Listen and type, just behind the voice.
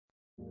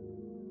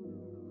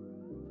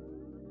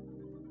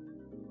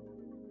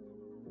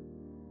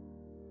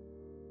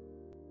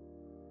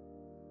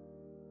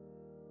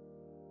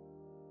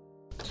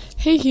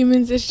Hey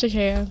humans, it's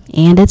Jakaya.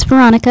 And it's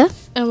Veronica.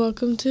 And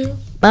welcome to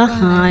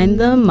Behind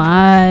the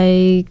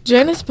Mic.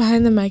 Join us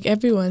behind the mic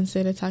every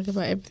Wednesday to talk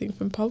about everything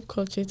from pop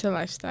culture to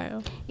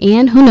lifestyle.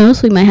 And who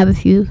knows, we might have a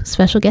few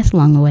special guests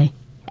along the way.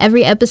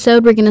 Every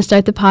episode, we're going to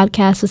start the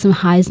podcast with some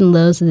highs and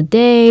lows of the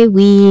day,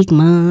 week,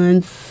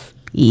 month,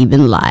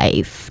 even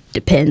life.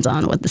 Depends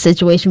on what the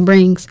situation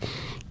brings.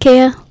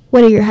 Kaya,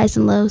 what are your highs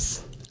and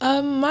lows?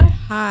 My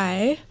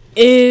high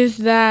is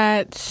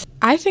that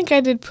I think I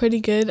did pretty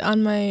good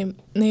on my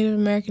Native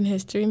American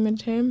history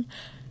midterm.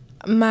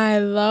 My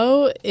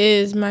low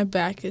is my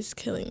back is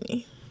killing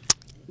me.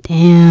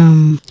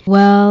 Damn.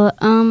 Well,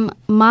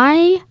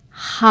 my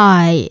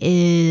high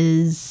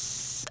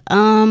is,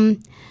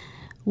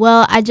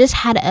 I just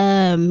had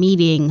a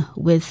meeting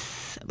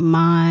with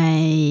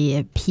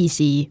my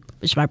PC,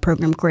 which is my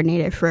program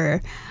coordinator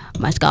for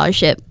my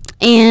scholarship.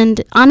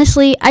 And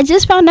honestly, I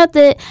just found out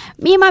that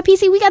me and my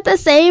PC, we got the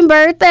same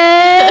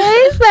birthday,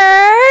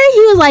 sir. He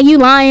was like, you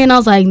lying? I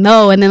was like,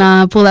 no. And then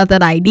I pulled out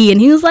that ID and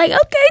he was like,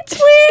 okay,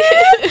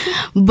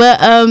 twin.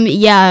 But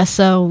yeah,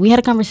 so we had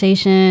a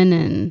conversation,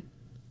 and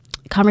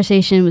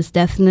conversation was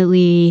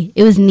definitely,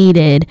 it was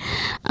needed,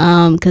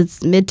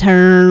 because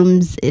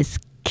midterms is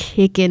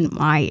kicking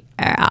my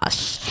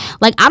ass.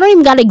 Like, I don't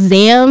even got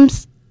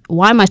exams.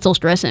 Why am I still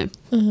stressing?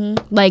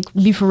 Mm-hmm. Like,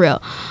 be for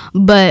real.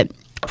 But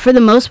for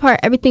the most part,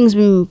 everything's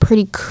been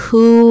pretty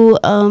cool.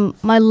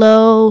 My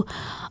low,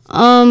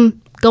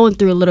 going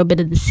through a little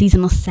bit of the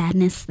seasonal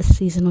sadness, the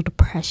seasonal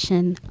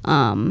depression.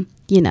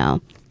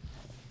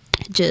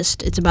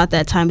 Just it's about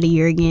that time of the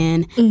year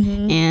again,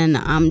 and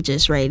I'm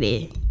just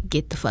ready to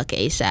get the fuck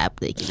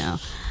ASAP. Like,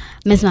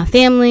 miss my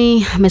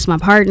family, I miss my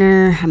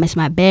partner, I miss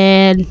my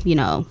bed,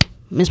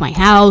 miss my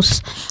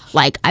house.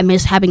 Like, I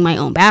miss having my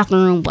own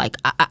bathroom. Like,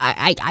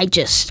 I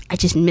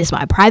just miss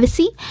my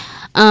privacy.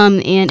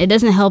 And it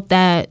doesn't help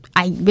that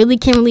I really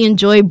can't really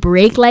enjoy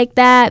break like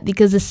that,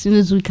 because as soon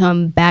as we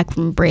come back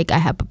from break, I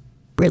have a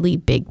really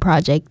big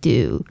project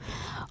due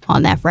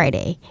on that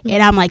Friday,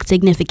 and I'm like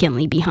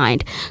significantly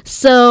behind.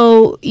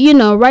 So,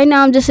 right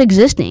now I'm just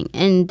existing,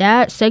 and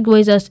that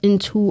segues us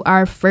into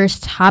our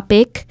first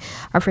topic,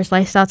 our first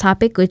lifestyle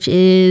topic, which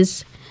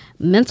is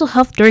mental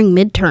health during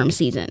midterm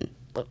season.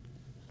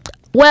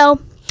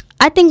 Well,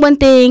 I think one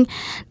thing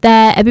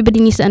that everybody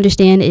needs to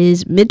understand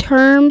is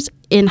midterms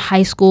in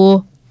high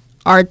school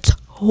are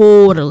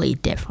totally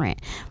different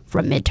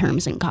from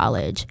midterms in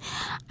college.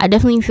 I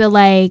definitely feel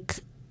like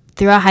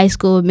throughout high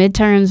school,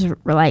 midterms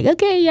were like,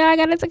 okay, yeah, I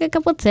gotta take a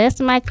couple tests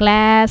in my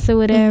class or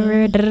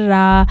whatever,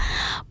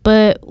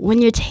 But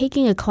when you're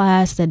taking a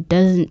class that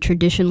doesn't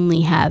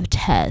traditionally have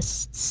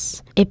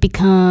tests, it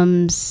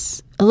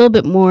becomes a little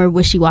bit more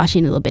wishy-washy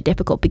and a little bit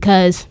difficult,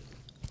 because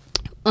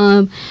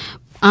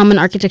I'm an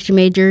architecture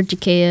major.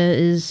 Jakaya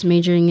is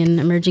majoring in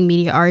emerging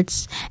media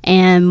arts,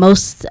 and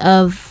most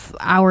of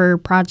our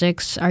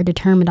projects are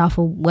determined off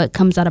of what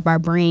comes out of our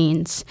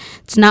brains.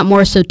 It's not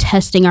more so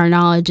testing our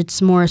knowledge,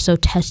 it's more so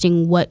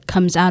testing what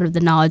comes out of the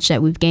knowledge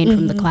that we've gained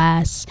from the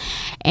class.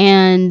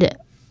 And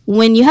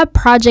when you have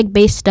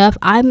project-based stuff,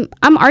 I'm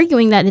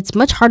arguing that it's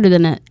much harder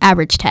than an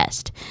average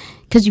test,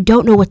 because you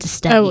don't know what to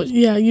study.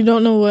 You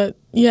don't know what,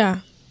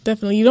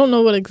 definitely. You don't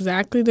know what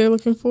exactly they're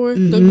looking for.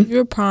 They'll give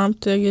you a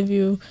prompt, they'll give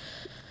you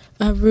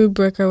a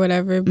rubric or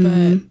whatever,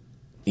 but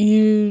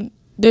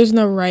there's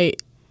no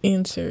right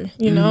answer,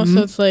 so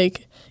it's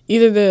like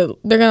either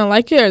they're gonna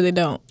like it or they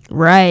don't.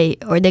 Right.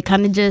 Or they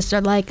kind of just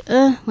are like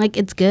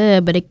it's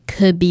good, but it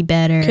could be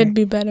better.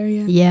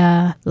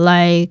 Yeah,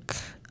 like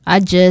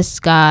I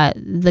just got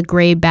the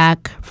grade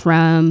back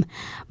from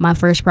my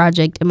first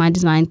project in my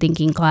design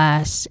thinking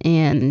class,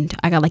 and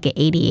I got like an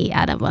 88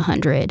 out of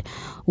 100,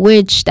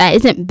 which that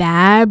isn't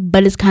bad,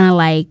 but it's kind of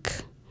like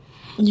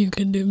you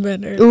can do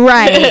better.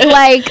 Right.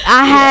 Like,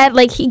 I had,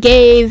 one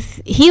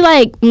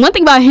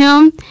thing about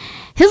him,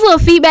 his little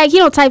feedback, he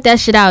don't type that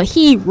shit out.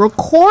 He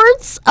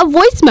records a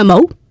voice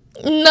memo.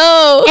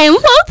 No. And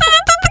posts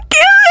it to the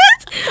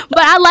kids. But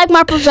I like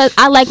my professor.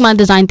 I like my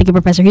design thinking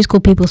professor. He's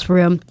cool people's for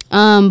him.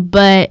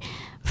 But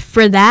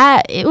for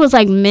that, it was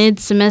like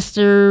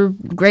mid-semester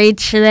grade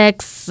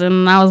checks,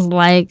 and I was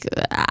like,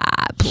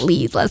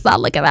 please, let's not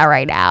look at that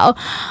right now.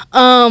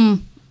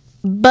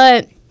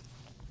 But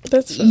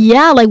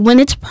like when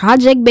it's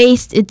project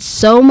based, it's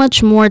so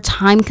much more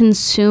time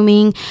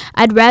consuming.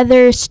 I'd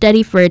rather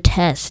study for a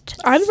test.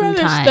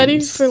 Rather study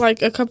for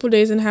like a couple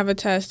days and have a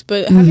test,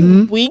 but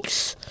having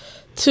weeks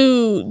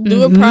to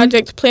do a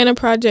project, plan a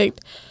project,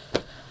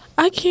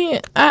 I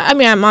can't. I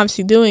mean, I'm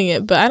obviously doing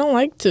it, but I don't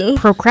like to.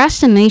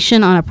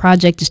 Procrastination on a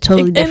project is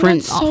totally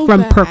different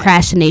from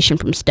procrastination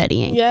from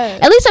studying. Yeah.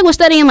 At least like with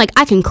studying, like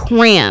I can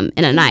cram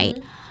in a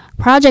night.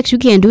 Projects, you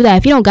can't do that.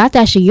 If you don't got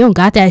that shit, you don't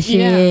got that shit.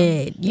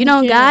 Yeah. You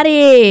don't got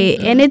it.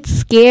 And it's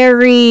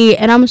scary.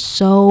 And I'm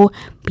so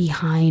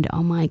behind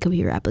on my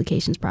computer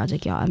applications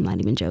project, y'all. I'm not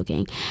even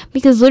joking.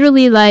 Because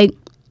literally, like,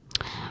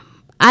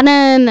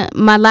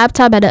 my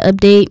laptop had an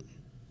update.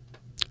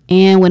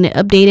 And when it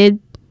updated,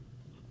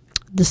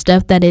 the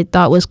stuff that it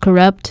thought was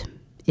corrupt,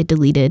 it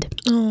deleted.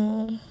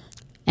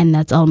 And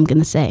that's all I'm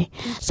gonna say.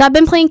 So I've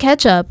been playing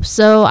catch up.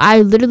 So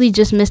I literally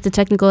just missed the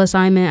technical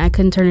assignment. I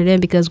couldn't turn it in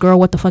because, girl,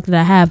 what the fuck did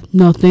I have?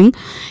 Nothing.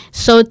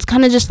 So it's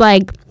kind of just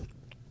like,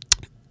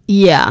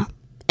 yeah.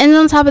 And then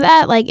on top of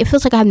that, like, it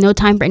feels like I have no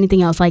time for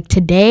anything else. Like,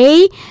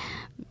 today,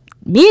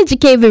 me and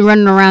JK have been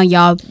running around,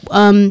 y'all.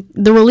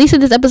 The release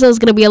of this episode is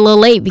gonna be a little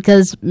late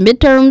because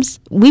midterms,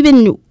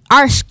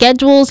 our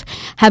schedules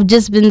have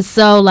just been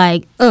so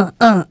like,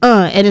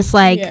 and it's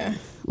like,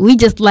 we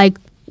just like,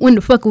 when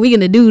the fuck are we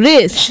gonna do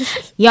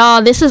this?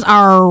 Y'all, this is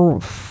our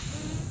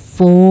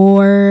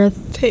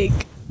 4th take.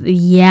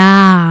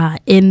 Yeah,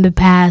 in the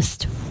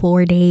past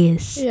 4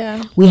 days.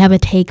 Yeah. We have a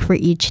take for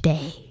each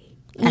day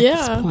at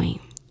this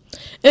point.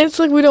 And it's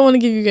like we don't want to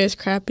give you guys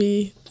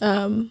crappy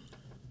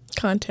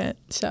content.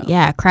 So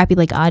yeah, crappy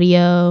like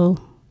audio.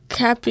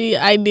 Crappy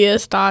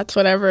ideas, thoughts,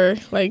 whatever.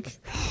 Like,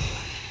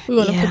 we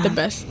want to put the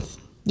best.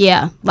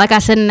 Yeah, like I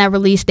said in that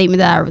release statement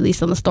that I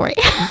released on the story.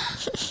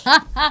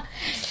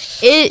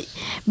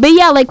 But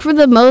yeah, like for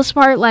the most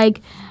part,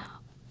 like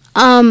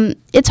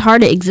it's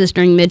hard to exist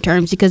during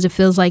midterms because it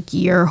feels like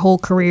your whole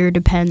career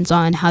depends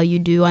on how you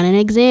do on an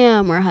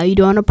exam or how you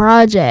do on a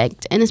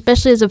project. And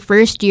especially as a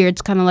first year,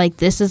 it's kind of like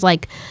this is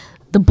like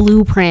the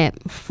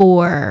blueprint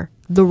for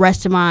the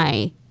rest of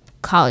my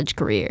college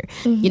career.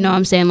 You know what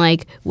I'm saying?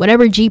 Like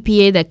whatever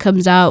GPA that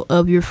comes out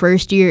of your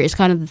first year is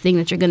kind of the thing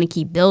that you're going to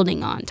keep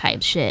building on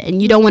type shit.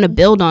 And you don't want to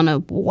build on a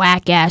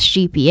whack ass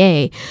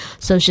GPA.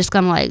 So it's just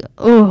kind of like,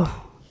 oh,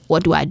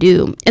 what do I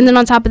do? And then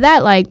on top of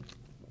that, like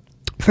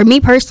for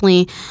me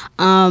personally,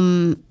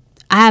 I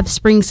have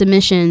spring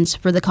submissions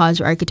for the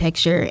College of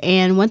Architecture.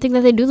 And one thing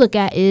that they do look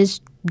at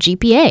is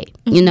GPA,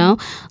 you know?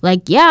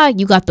 Like, yeah,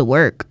 you got the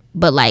work,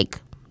 but like,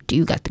 do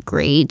you got the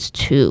grades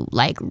too?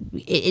 Like,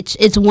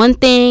 it's one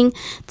thing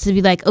to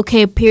be like,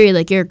 okay, period,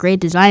 like you're a great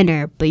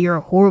designer, but you're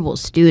a horrible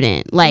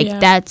student. Like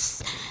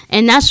that's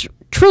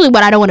truly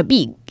what I don't want to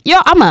be. Yo,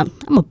 I'm a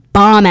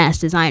bomb ass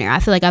designer. I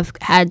feel like I've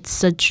had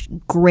such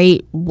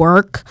great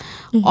work,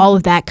 all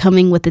of that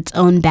coming with its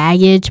own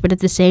baggage. But at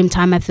the same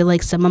time, I feel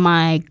like some of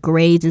my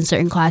grades in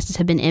certain classes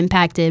have been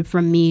impacted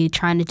from me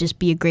trying to just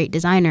be a great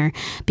designer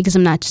because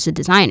I'm not just a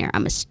designer.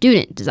 I'm a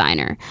student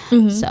designer.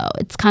 So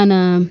it's kind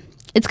of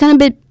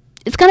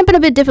been a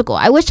bit difficult.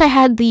 I wish I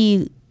had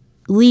the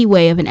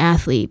leeway of an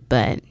athlete,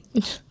 but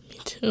me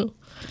too.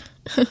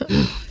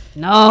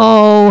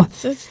 No,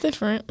 it's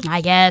different. I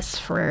guess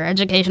for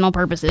educational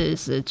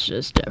purposes, it's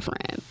just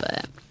different.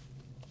 But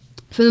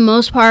for the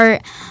most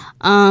part,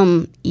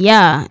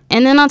 yeah.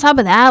 And then on top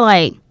of that,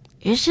 like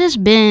it's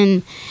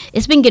been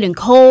getting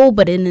cold,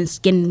 but then it's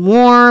getting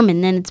warm,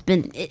 and then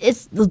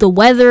it's the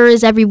weather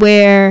is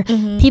everywhere.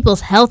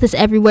 People's health is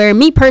everywhere.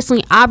 Me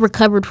personally, I've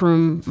recovered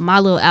from my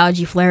little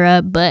allergy flare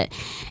up, but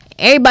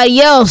everybody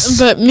else.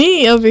 But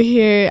me over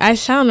here, I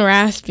sound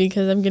raspy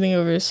because I'm getting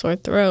over a sore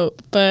throat,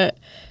 but.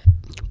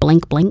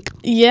 Blink.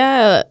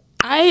 Yeah,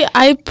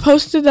 I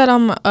posted that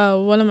on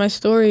one of my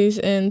stories,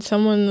 and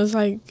someone was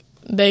like,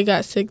 they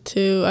got sick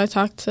too. I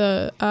talked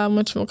to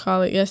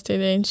whatchamacallit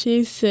yesterday, and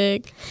she's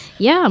sick.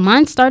 Yeah,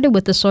 mine started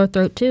with the sore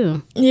throat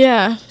too.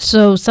 Yeah.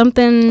 So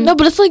something. No,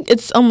 but it's like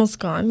it's almost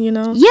gone, you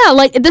know. Yeah,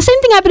 like the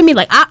same thing happened to me.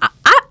 Like I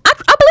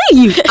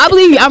believe you. I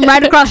believe you. I'm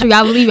right across from you.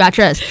 I believe you. I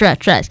trust.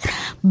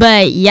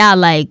 But yeah,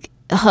 like,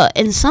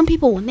 and some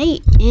people when they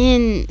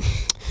in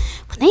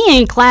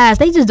class,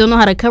 they just don't know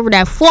how to cover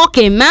that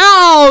fucking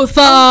mouth.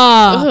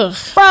 Bro,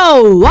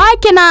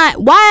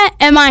 why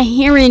am I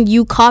hearing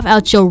you cough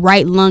out your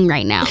right lung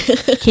right now?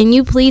 Can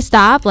you please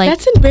stop? Like,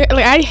 that's embarrassing.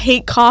 Like, I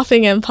hate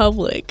coughing in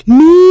public.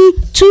 Me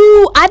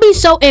too. I be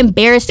so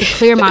embarrassed to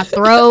clear my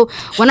throat.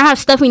 When I have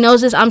stuffy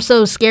noses, I'm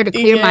so scared to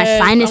clear my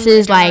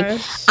sinuses. Like,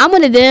 I'm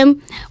one of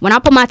them. When I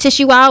put my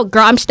tissue out,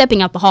 girl, I'm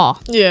stepping out the hall.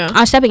 Yeah.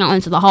 I'm stepping out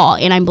into the hall,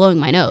 and I'm blowing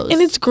my nose.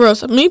 And it's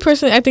gross. Me,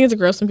 personally, I think it's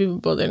gross when people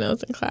blow their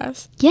nose in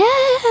class.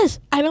 Yes.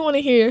 I don't want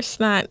to hear your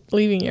snot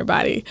leaving your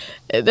body.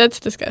 That's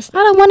disgusting.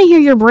 I don't want to hear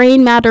your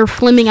brain matter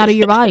flaming out of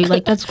your body.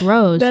 Like, that's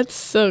gross. That's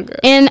so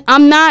gross. And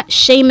I'm not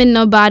shaming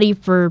nobody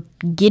for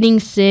getting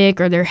sick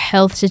or their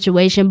health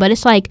situation, but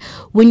it's like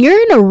when you're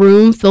in a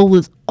room filled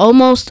with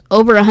almost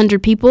over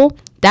 100 people,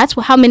 that's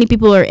how many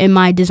people are in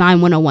my Design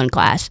 101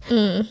 class.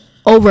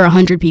 Over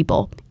 100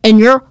 people. And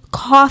you're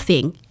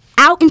coughing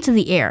out into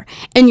the air,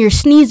 and you're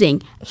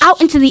sneezing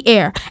out into the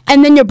air,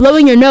 and then you're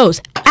blowing your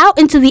nose out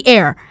into the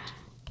air.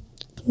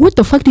 What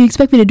the fuck do you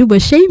expect me to do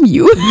but shame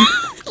you?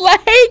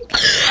 Like,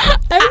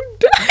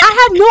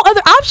 I have no other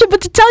option but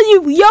to tell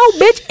you, yo,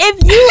 bitch,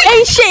 if you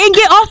ain't shit and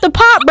get off the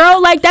pot, bro,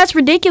 like, that's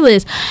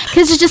ridiculous.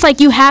 Because it's just like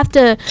you have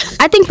to.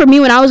 I think for me,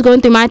 when I was going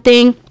through my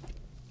thing,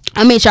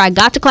 I made sure I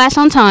got to class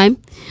on time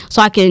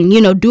so I can,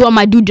 do all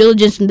my due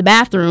diligence in the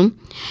bathroom.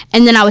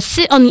 And then I would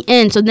sit on the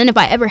end. So then if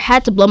I ever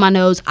had to blow my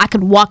nose, I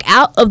could walk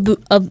out of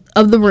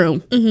the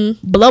room,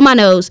 blow my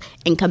nose,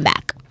 and come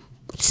back.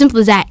 Simple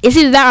as that. It's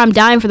either that or I'm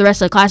dying for the rest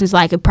of the class until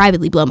I could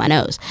privately blow my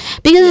nose.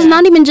 Because it's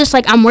not even just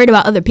like I'm worried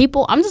about other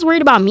people. I'm just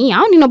worried about me. I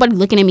don't need nobody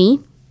looking at me.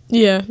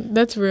 Yeah,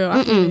 that's real.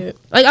 I feel it.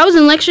 Like, I was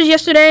in lectures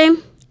yesterday,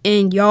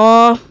 and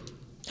y'all.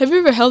 Have you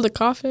ever held a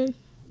coffin?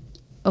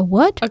 A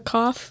what? A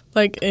cough,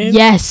 like in.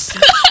 Yes.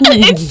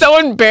 It's so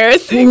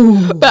embarrassing.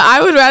 Ooh. But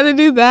I would rather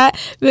do that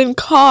than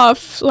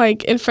cough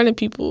like in front of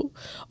people.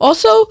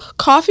 Also,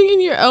 coughing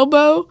in your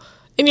elbow,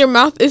 in your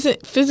mouth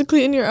isn't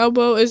physically in your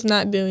elbow, is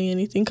not doing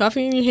anything.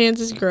 Coughing in your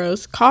hands is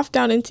gross. Cough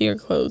down into your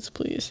clothes,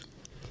 please.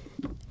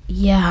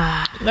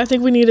 Yeah. I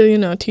think we need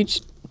to,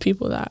 teach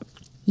people that.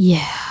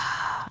 Yeah.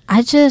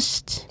 I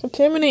just...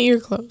 Contaminate your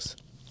clothes.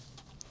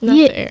 Not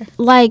the air.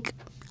 Like,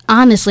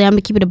 honestly, I'm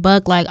going to keep it a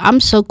buck. Like, I'm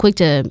so quick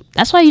to...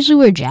 That's why I usually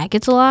wear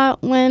jackets a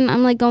lot when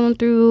I'm, like, going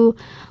through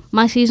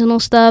my seasonal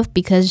stuff.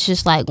 Because it's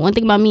just, like, one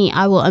thing about me,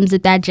 I will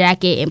unzip that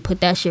jacket and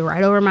put that shit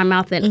right over my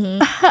mouth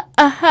and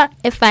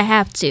if I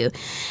have to.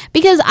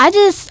 Because I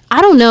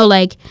don't know,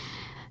 like,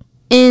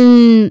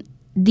 in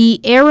the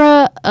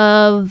era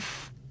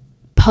of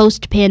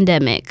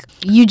post-pandemic,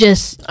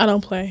 I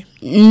don't play.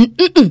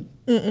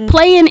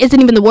 Playing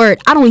isn't even the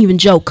word. I don't even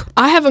joke.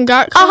 I haven't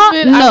got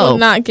COVID. No. I will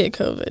not get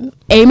COVID.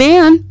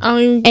 Amen. I don't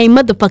even... A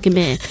motherfucking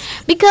man.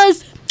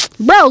 Because,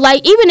 bro,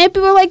 like, even if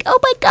people are like, oh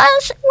my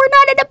gosh, we're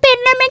not in a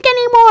pandemic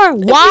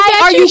anymore. Why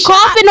are you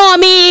coughing on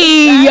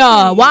me?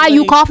 Exactly. Why are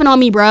you coughing on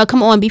me, bro?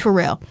 Come on, be for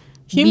real.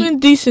 Human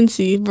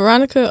decency.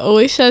 Veronica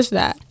always says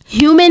that.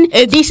 Human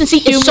decency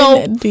is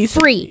so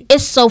free.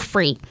 It's so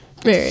free.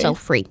 Very. It's so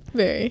free.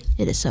 Very.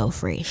 It is so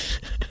free.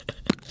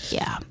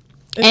 Yeah.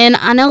 And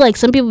I know, like,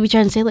 some people be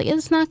trying to say, like,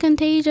 it's not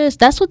contagious.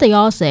 That's what they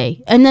all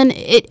say. And then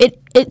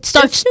it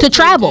starts to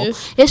travel.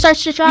 It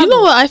starts to travel. You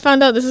know what I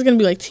found out? This is going to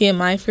be like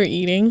TMI for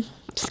eating.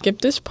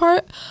 Skip this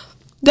part.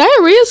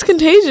 Diarrhea is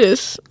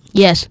contagious.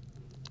 Yes.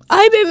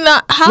 I did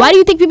not. Why do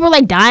you think people are,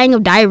 like, dying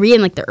of diarrhea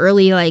in, like, the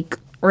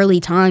early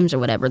times or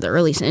whatever, the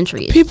early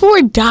centuries? People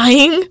were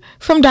dying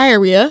from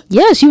diarrhea?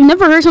 Yes. You've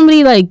never heard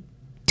somebody, like,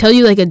 tell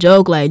you like a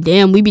joke like,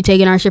 damn, we be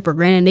taking our shit for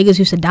granted. Niggas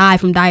used to die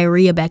from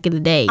diarrhea back in the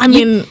day. I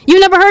mean, you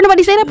never heard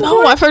nobody say that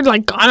before? No, I've heard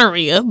like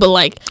gonorrhea, but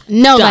like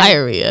no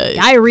diarrhea. Like,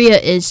 diarrhea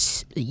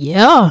is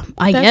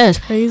I guess.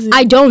 Crazy.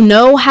 I don't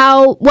know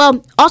how.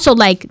 Well, also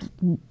like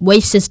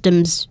waste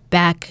systems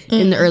back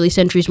in the early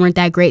centuries weren't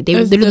that great. They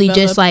would literally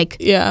just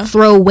like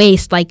throw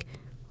waste like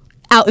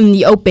out in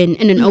the open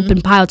in an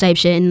open pile type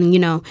shit,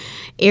 and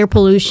air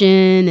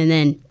pollution, and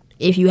then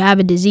if you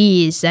have a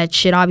disease, that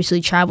shit obviously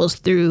travels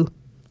through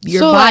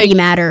your body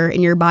matter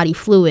and your body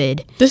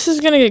fluid. This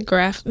is gonna get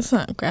graphic. It's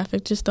not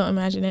graphic, just don't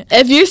imagine it.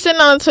 If you're sitting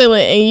on the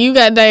toilet and you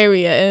got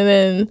diarrhea and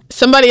then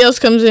somebody else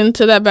comes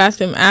into that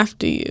bathroom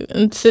after you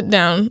and sit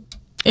down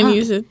and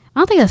use it.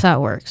 I don't think that's how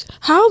it works.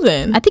 How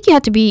then? I think you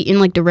have to be in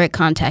like direct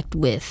contact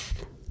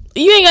with.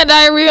 You ain't got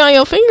diarrhea on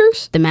your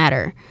fingers? The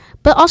matter.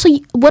 But also,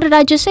 what did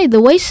I just say?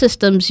 The waste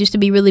systems used to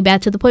be really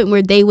bad to the point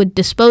where they would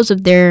dispose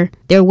of their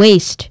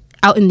waste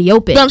out in the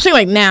open. But I'm saying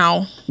like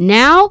now.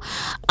 Now?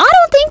 I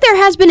don't think there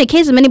has been a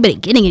case of anybody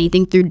getting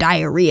anything through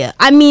diarrhea.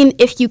 I mean,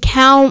 if you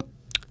count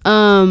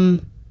the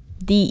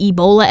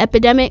Ebola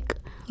epidemic,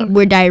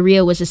 where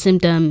diarrhea was a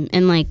symptom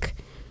and like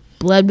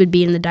blood would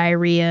be in the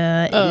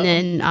diarrhea, and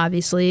then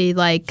obviously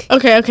like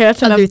okay,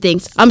 that's other enough.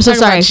 things. I'm so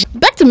sorry.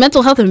 Back to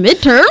mental health and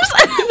midterms.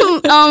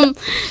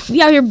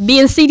 We out here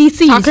being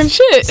CDC. Talking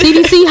shit.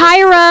 CDC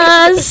hire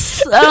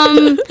us.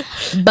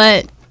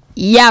 But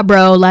yeah,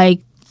 bro, like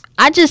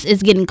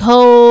it's getting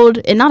cold,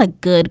 and not a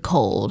good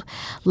cold.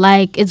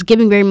 Like, it's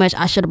giving very much,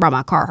 I should have brought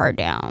my Carhartt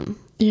down.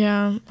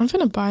 Yeah, I'm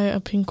gonna buy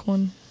a pink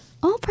one.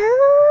 Oh,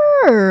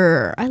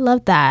 purr. I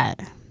love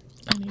that.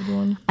 I need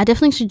one. I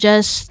definitely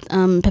suggest,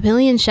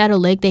 Papillion Shadow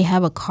Lake, they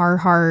have a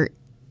Carhartt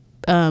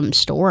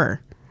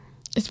store.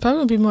 It's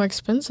probably be more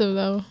expensive,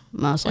 though.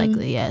 Most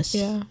likely, yes.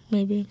 Yeah,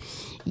 maybe.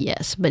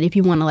 Yes, but if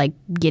you want to, like,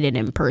 get it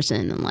in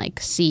person and, like,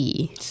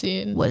 see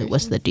it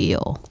what's the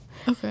deal.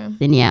 Okay.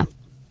 Then, yeah.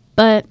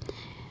 But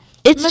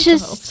it's mental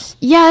just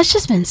health.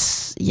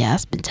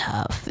 It's been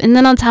tough. And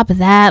then on top of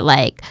that,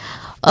 like,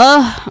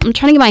 I'm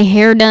trying to get my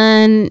hair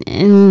done,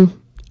 and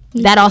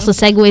that also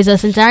segues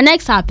us into our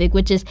next topic,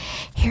 which is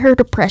hair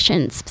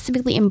depression,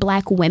 specifically in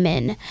Black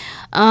women.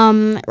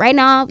 Right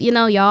now,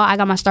 y'all, I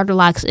got my starter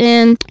locks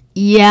in.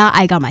 Yeah,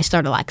 I got my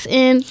starter locks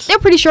in. They're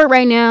pretty short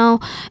right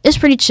now. It's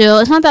pretty chill.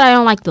 It's not that I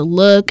don't like the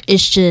look.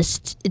 It's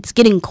just, it's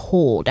getting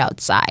cold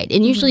outside.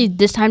 And usually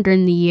this time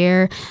during the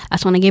year,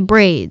 that's when I get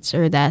braids,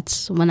 or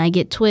that's when I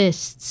get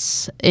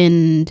twists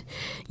and,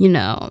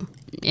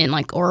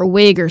 or a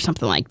wig or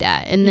something like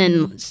that. And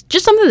then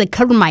just something to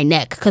cover my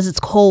neck because it's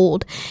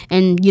cold,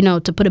 and,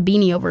 to put a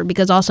beanie over,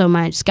 because also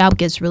my scalp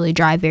gets really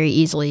dry very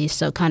easily.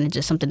 So kind of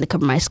just something to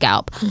cover my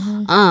scalp.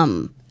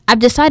 I've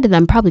decided that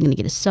I'm probably going to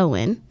get a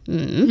sew-in.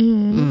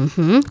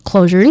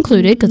 Closure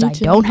included, because I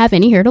don't have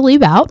any hair to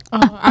leave out.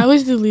 I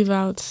always do leave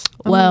outs.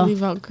 I'm a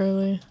leave out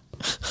girly.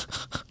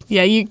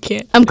 Yeah, you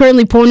can't. I'm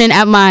currently pointing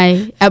at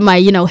my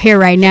hair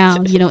right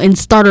now, in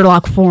starter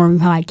lock form.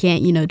 How I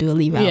can't, do a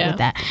leave out with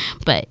that.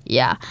 But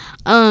yeah,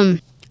 I'm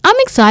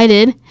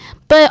excited,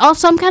 but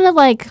also I'm kind of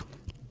like,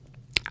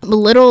 I'm a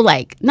little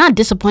like not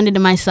disappointed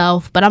in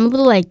myself, but I'm a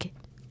little like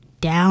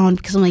down,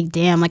 because I'm like,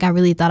 damn, like I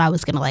really thought I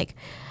was gonna like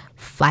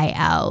fight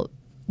out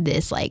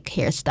this like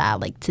hairstyle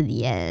like to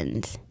the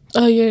end.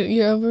 Oh,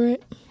 you're over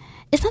it?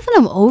 it's not that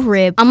I'm over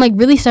it. I'm like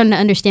really starting to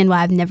understand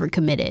why I've never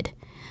committed,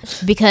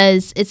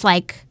 because it's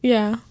like,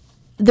 yeah,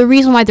 the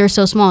reason why they're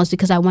so small is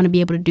because I want to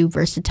be able to do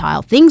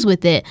versatile things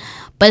with it.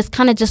 But it's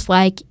kind of just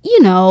like,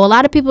 you know, a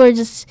lot of people are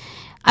just,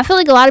 I feel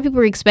like a lot of people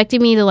are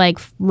expecting me to like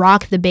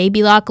rock the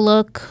baby lock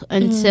look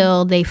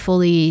until they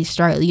fully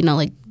start, you know,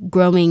 like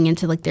growing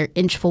into like their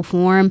inchful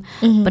form.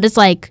 But it's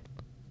like,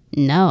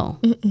 no.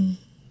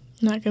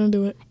 Not gonna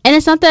do it. And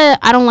it's not that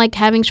I don't like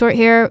having short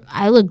hair.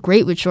 I look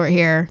great with short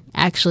hair,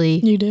 actually.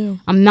 You do.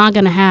 I'm not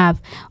gonna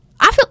have,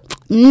 I feel,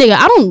 nigga,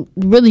 I don't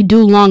really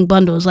do long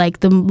bundles. Like,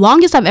 the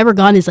longest I've ever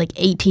gone is like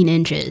 18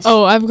 inches.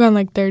 Oh, I've gone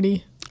like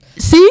 30.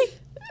 See?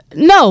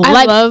 No, I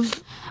like,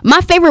 love.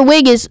 my favorite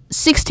wig is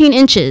 16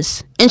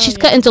 inches, and she's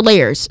cut into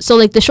layers. So,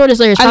 like, the shortest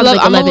layer is probably like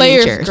 11 I'm a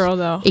layers inches. girl,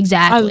 though.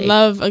 Exactly. I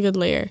love a good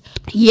layer.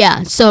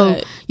 Yeah.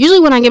 So, usually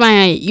when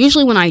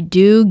I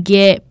do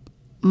get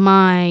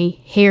my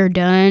hair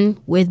done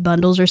with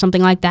bundles or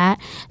something like that,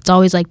 it's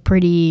always like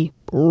pretty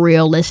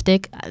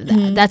realistic.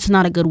 That's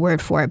not a good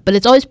word for it, but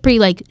it's always pretty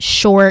like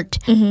short,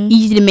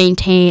 easy to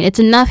maintain. It's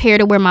enough hair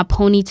to wear my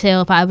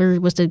ponytail if I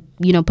ever was to,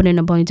 you know, put it in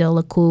a ponytail,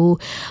 look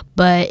cool,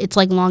 but it's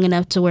like long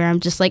enough to where I'm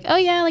just like, oh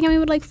yeah, like I'm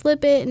able to like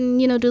flip it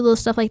and, you know, do little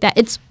stuff like that.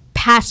 It's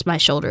past my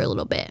shoulder a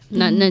little bit,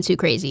 not too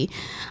crazy.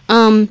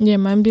 Yeah,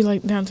 mine be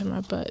like down to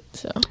my butt.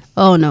 So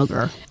oh no,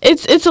 girl,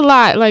 it's a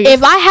lot. Like,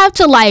 if I have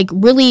to like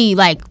really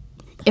like,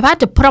 if I have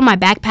to put on my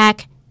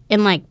backpack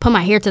and like put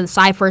my hair to the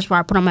side first before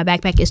I put on my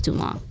backpack, it's too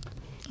long.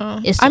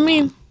 I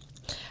mean,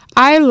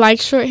 I like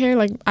short hair.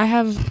 Like, I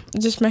have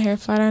just my hair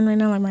flat iron right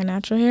now, like my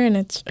natural hair, and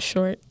it's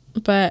short.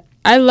 But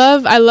I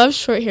love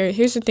short hair.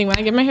 Here's the thing: when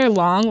I get my hair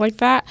long like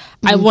that,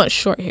 I want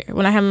short hair.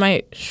 When I have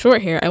my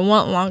short hair, I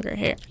want longer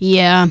hair.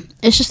 Yeah,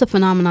 it's just a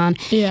phenomenon.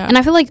 Yeah, and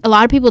I feel like a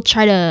lot of people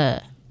try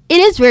to. It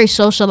is very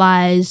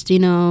socialized, you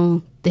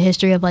know, the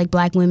history of like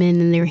black women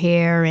and their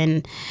hair,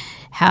 and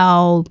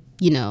how,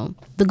 you know,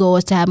 the goal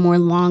is to have more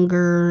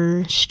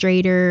longer,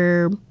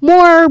 straighter,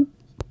 more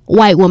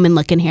white woman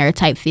looking hair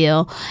type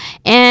feel.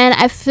 And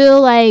I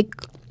feel like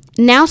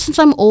now, since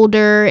I'm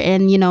older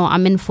and, you know,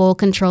 I'm in full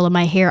control of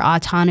my hair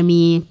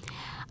autonomy,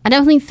 I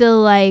definitely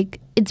feel like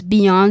it's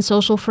beyond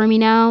social for me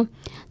now.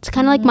 It's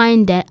kind of like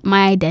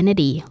my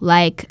identity.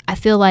 Like, I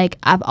feel like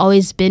I've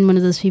always been one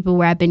of those people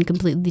where I've been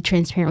completely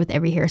transparent with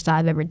every hairstyle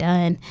I've ever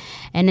done.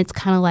 And it's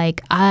kind of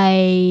like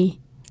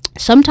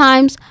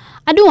sometimes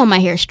I do want my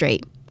hair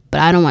straight,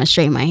 but I don't want to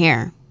straighten my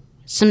hair.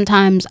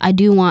 Sometimes I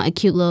do want a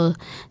cute little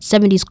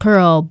 70s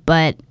curl,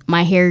 but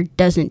my hair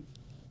doesn't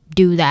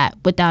do that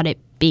without it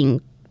being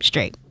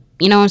straight.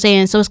 You know what I'm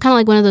saying? So it's kind of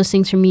like one of those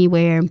things for me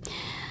where,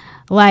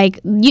 like,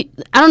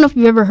 I don't know if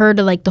you've ever heard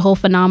of like the whole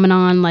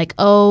phenomenon, like,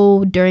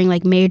 oh, during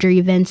like major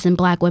events in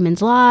black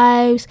women's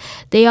lives,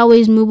 they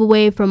always move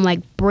away from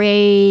like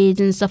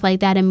braids and stuff like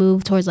that and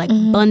move towards like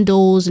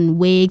bundles and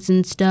wigs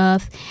and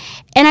stuff.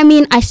 And I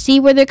mean, I see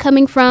where they're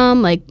coming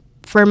from. Like,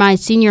 for my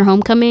senior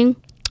homecoming,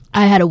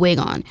 I had a wig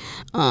on.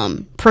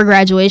 For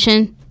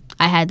graduation,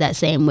 I had that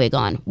same wig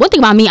on. One thing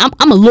about me,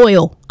 I'm a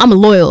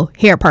loyal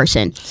hair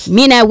person.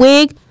 Me and that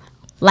wig,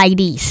 like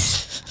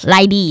these.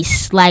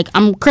 Like,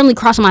 I'm currently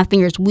crossing my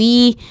fingers.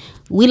 We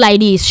like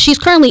these. She's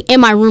currently in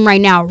my room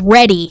right now,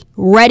 ready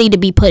to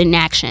be put in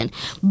action.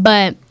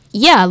 But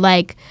yeah,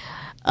 like,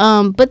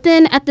 but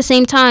then at the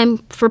same time,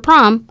 for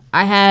prom,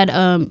 I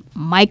had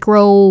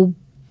micro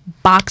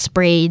box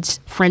braids,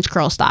 French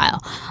curl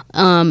style.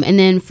 And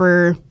then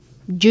for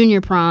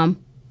junior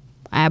prom,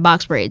 I had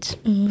box braids.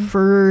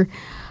 For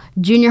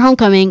junior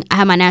homecoming, I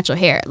had my natural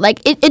hair.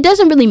 Like, it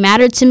doesn't really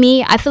matter to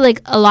me. I feel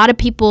like a lot of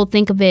people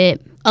think of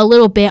it a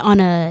little bit on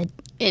a,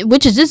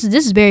 which is this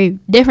is very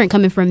different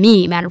coming from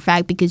me, matter of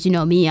fact, because, you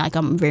know, me, like,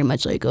 I'm very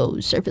much like, oh,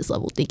 surface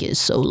level thinking is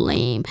so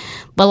lame.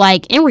 But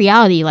like, in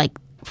reality, like,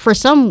 for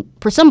some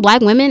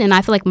black women, and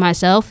I feel like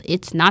myself,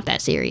 it's not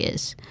that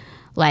serious.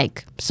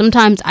 Like,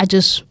 sometimes I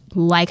just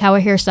like how a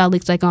hairstyle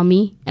looks like on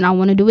me, and I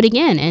want to do it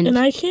again, and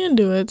I can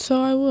do it,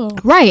 so I will.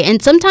 Right.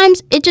 And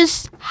sometimes it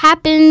just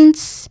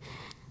happens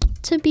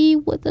to be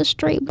with a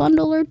straight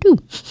bundle or two.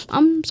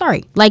 I'm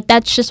sorry, like,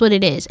 that's just what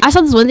it is. I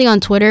saw this one thing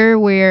on Twitter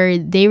where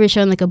they were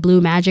showing like a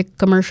Blue Magic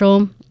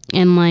commercial,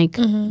 and like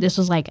this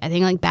was like, I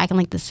think like back in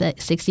like the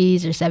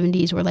 60s or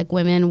 70s, where like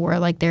women wore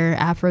like their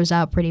afros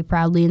out pretty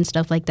proudly and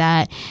stuff like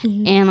that.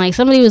 And like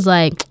somebody was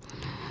like,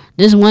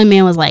 this one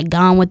man was like,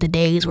 gone with the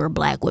days where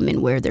black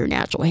women wear their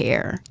natural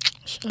hair.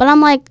 But I'm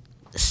like,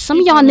 some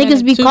of y'all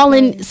niggas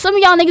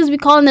be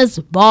calling us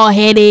bald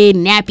headed,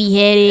 nappy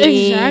headed.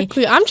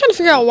 Exactly. I'm trying to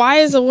figure out, why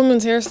is a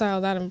woman's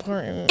hairstyle that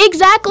important?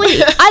 Exactly.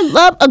 I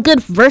love a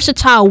good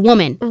versatile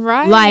woman.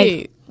 Right.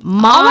 Like,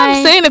 all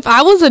I'm saying, if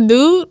I was a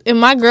dude and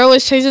my girl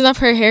was changing up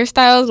her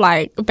hairstyles,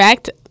 like,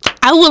 back to,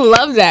 I would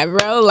love that,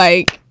 bro.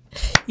 Like,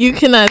 you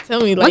cannot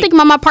tell me. Like, one thing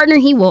about my partner,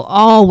 he will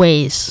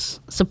always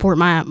support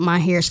my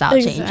hairstyle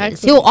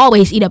changes. He'll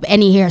always eat up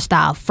any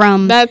hairstyle,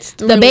 from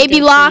the baby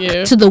lock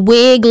to the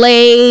wig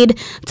laid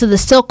to the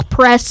silk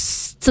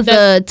press to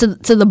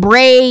the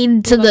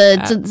braid to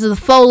the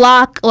faux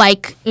lock.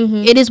 Like,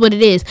 it is what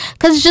it is,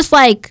 because it's just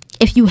like,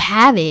 if you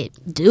have it,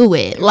 do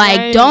it.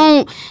 Like,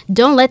 don't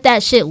let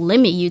that shit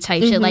limit you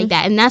type shit like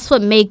that. And that's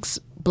what makes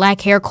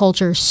black hair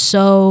culture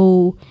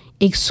so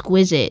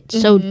exquisite,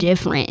 so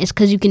different. It's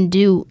because you can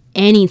do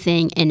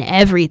anything and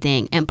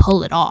everything and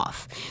pull it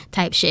off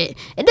type shit.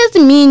 It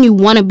doesn't mean you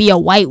want to be a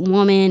white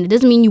woman. It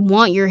doesn't mean you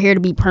want your hair to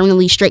be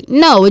permanently straight.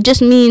 No, it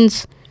just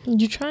means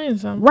you're trying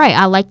something. Right,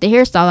 I like the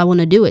hairstyle, I want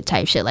to do it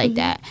type shit like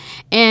that.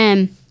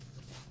 And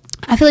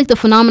I feel like the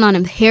phenomenon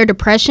of hair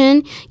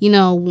depression, you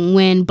know,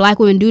 when black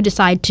women do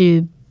decide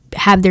to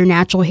have their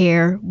natural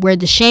hair, where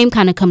the shame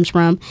kind of comes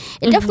from,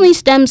 it definitely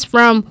stems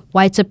from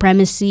white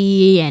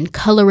supremacy and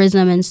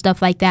colorism and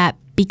stuff like that.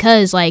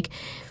 Because, like,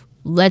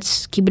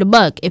 let's keep it a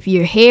buck. If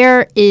your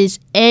hair is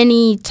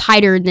any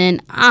tighter than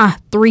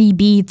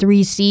 3B,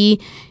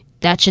 3C,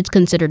 that shit's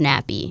considered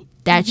nappy.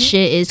 That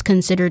shit is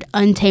considered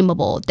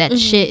untamable. That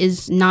shit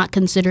is not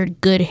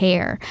considered good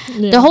hair.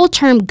 Yeah. The whole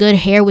term good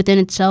hair within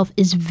itself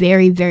is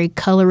very, very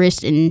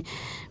colorist and,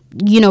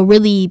 you know,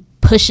 really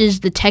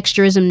pushes the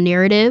texturism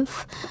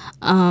narrative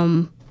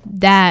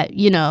that,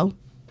 you know,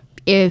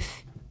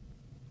 if,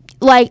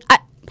 like,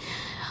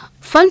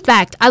 fun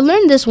fact, I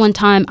learned this one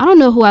time. I don't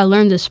know who I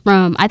learned this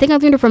from. I think I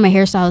learned it from a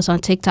hairstylist on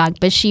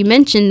TikTok, but she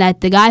mentioned that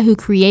the guy who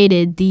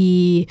created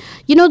the,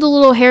 you know, the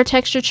little hair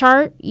texture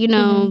chart, you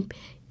know,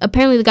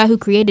 apparently the guy who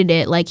created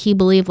it, like, he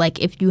believed, like,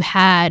 if you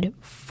had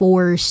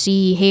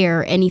 4C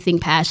hair, anything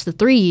past the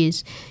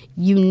 3s,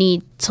 you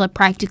need to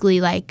practically,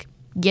 like,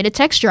 get a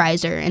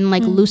texturizer and,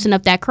 like, loosen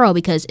up that curl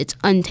because it's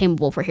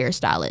untamable for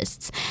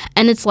hairstylists.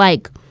 And it's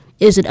like,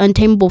 is it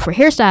untamable for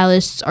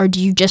hairstylists, or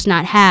do you just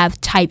not have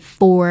type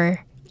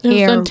 4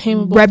 hair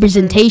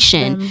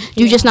representation?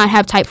 Do you just not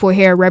have type 4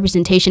 hair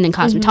representation in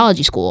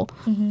cosmetology school?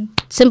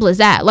 Simple as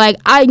that. Like,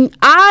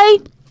 I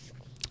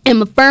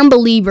am a firm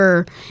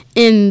believer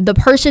in the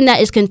person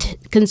that is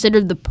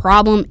considered the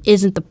problem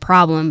isn't the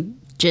problem,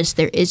 just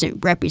there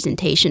isn't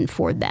representation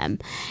for them.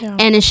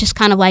 And it's just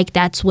kind of like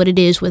that's what it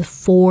is with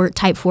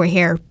type 4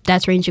 hair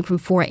that's ranging from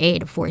 4A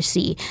to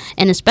 4C,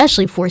 and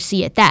especially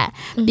 4C at that,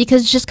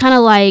 because it's just kind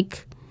of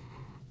like,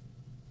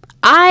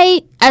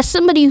 I, as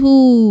somebody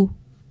who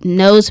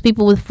knows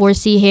people with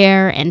 4C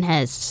hair and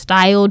has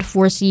styled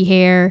 4C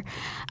hair,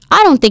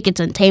 I don't think it's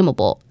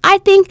untamable. I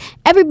think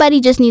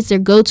everybody just needs their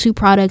go-to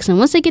products, and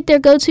once they get their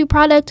go-to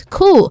product,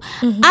 cool.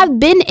 I've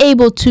been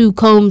able to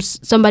comb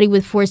somebody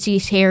with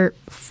 4C hair,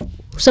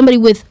 somebody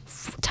with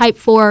type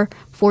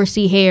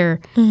 4C hair.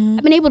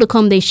 I've been able to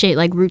comb their shit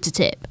like root to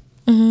tip.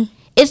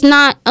 It's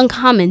not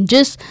uncommon.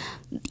 Just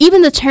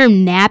even the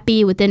term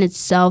nappy within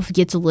itself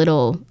gets a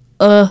little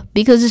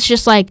because it's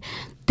just like,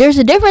 there's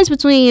a difference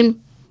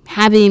between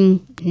having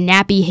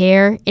nappy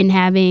hair and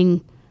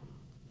having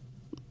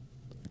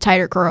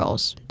tighter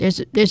curls. There's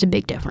a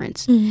big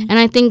difference. And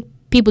I think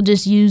people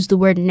just use the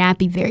word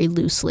nappy very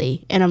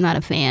loosely, and I'm not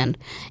a fan.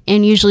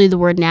 And usually the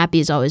word nappy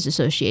is always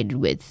associated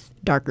with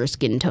darker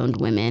skin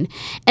toned women.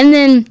 And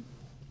then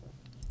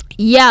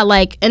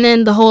and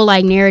then the whole,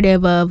 like,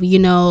 narrative of, you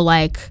know,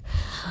 like,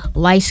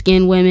 light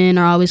skinned women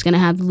are always gonna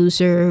have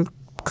looser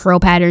curl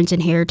patterns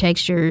and hair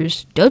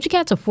textures. Doja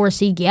Cat's a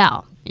 4C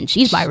gal, and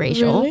she's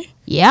biracial. Really?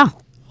 Yeah.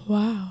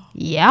 Wow.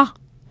 Yeah.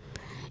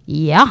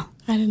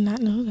 I did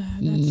not know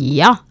that.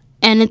 Yeah.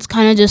 And it's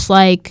kind of just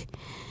like,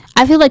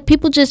 I feel like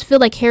people just feel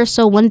like hair is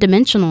so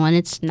one-dimensional, and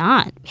it's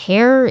not.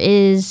 Hair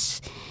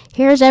is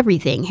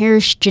everything. Hair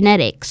is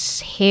genetics.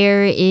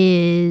 Hair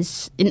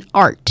is an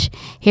art.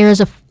 Hair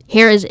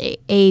is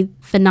a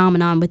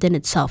phenomenon within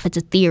itself. It's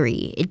a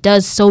theory. It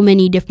does so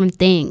many different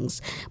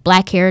things.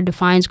 Black hair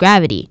defines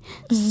gravity.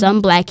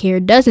 Some black hair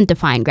doesn't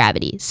define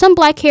gravity. Some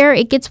black hair,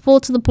 it gets full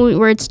to the point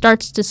where it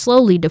starts to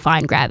slowly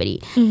define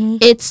gravity.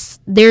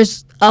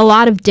 There's a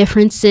lot of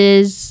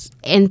differences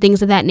and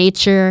things of that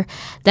nature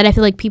that I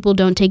feel like people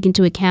don't take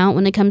into account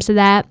when it comes to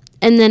that.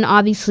 And then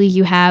obviously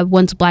you have,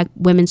 once black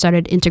women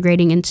started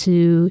integrating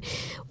into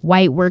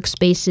white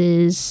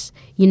workspaces,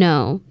 you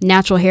know,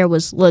 natural hair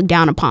was looked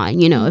down upon.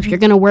 You know, if you're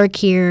going to work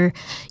here,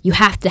 you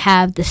have to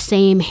have the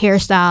same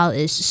hairstyle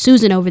as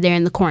Susan over there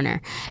in the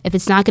corner. If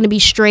it's not going to be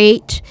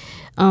straight,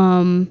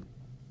 then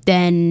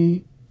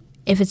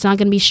if it's not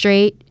going to be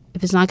straight,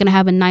 if it's not going to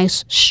have a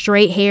nice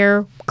straight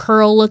hair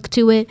curl look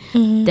to it,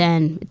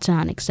 then it's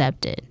not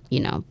accepted. You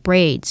know,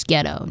 braids,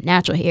 ghetto.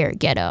 Natural hair,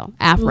 ghetto.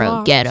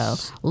 Afro, ghetto.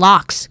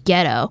 Locks,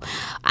 ghetto.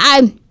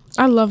 I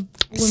love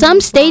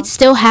some states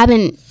still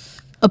haven't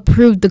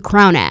approved the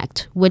Crown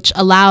Act, which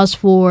allows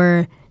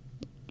for,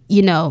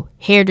 you know,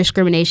 hair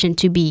discrimination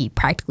to be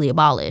practically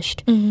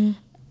abolished.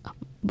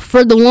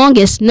 For the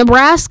longest,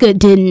 Nebraska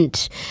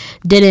didn't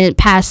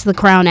pass the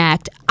Crown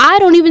Act. I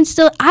don't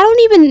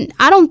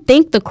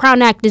think the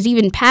Crown Act is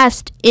even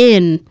passed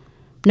in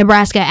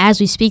Nebraska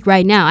as we speak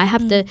right now. I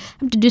have to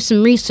do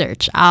some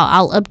research.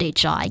 I'll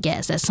update y'all, I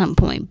guess, at some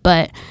point.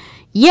 But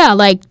yeah,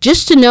 like,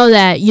 just to know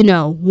that, you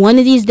know, one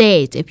of these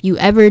days, if you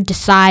ever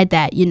decide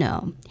that, you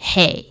know,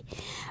 hey,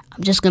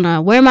 I'm just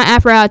gonna wear my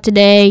afro out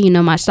today. You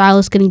know, my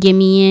stylist couldn't get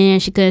me in.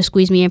 She couldn't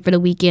squeeze me in for the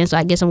weekend, so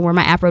I guess I'm gonna wear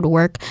my afro to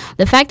work.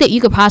 The fact that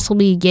you could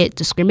possibly get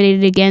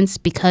discriminated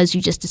against because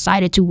you just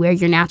decided to wear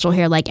your natural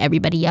hair like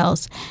everybody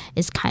else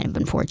is kind of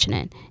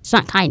unfortunate. It's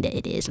not kinda,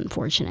 it is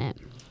unfortunate.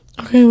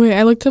 Okay, wait,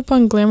 I looked up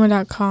on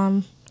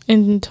glamour.com.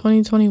 In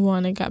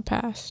 2021, it got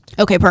passed.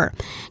 Okay,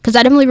 because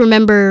I definitely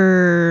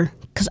remember,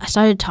 because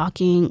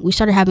we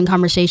started having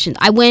conversations.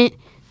 I went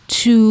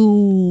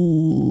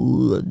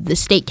to the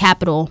state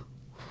capitol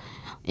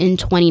in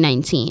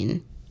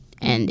 2019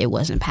 and it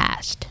wasn't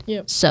passed.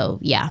 Yep. So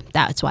yeah,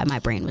 that's why my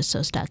brain was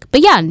so stuck.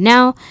 But yeah,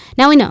 now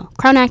we know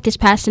Crown Act is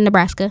passed in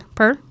Nebraska.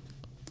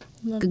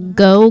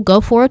 Go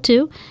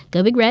 402,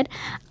 go Big Red.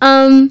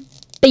 But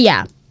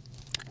yeah,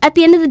 at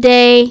the end of the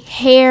day,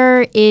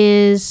 hair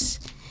is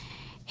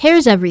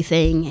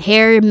everything.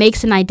 Hair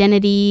makes an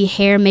identity.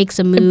 Hair makes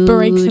a mood. It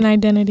breaks an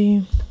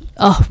identity.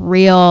 Oh,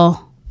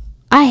 real.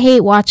 I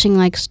hate watching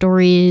like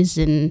stories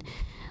and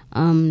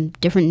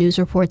different news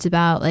reports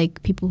about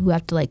like people who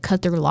have to like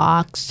cut their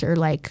locks or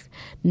like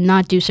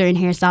not do certain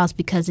hairstyles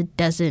because it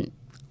doesn't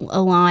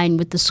align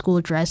with the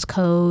school dress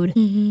code.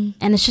 Mm-hmm.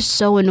 And it's just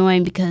so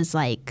annoying because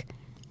like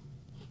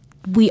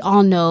we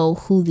all know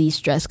who these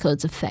dress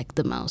codes affect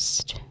the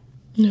most.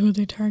 Know who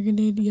they're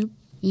targeted. Yep.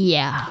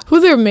 Yeah. Who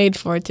they're made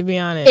for, to be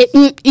honest.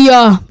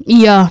 Yeah.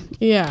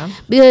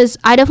 Because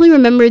I definitely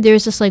remember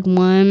there's this like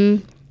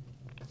one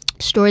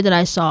story that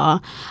I saw.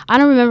 I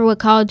don't remember what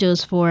college it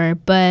was for,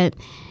 but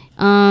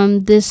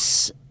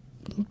this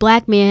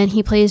black man,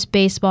 he plays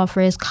baseball for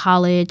his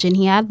college and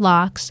he had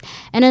locks.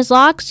 And his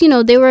locks, you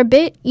know, they were a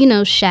bit, you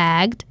know,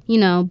 shagged, you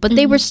know, but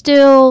they were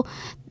still...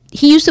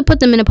 He used to put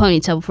them in a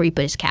ponytail before he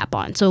put his cap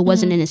on, so it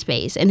wasn't in his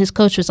face. And his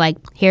coach was like,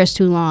 hair's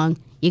too long,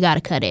 you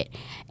gotta cut it.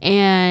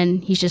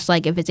 And he's just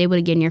like, if it's able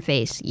to get in your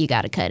face, you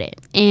gotta cut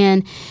it.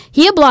 And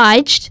he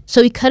obliged,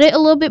 so he cut it a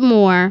little bit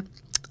more,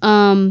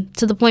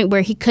 to the point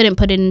where he couldn't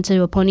put it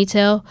into a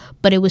ponytail,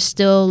 but it was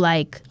still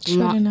like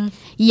short enough.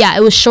 Yeah,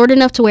 it was short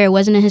enough to where it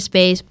wasn't in his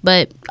face,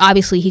 but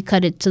obviously he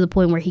cut it to the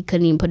point where he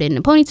couldn't even put it in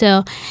a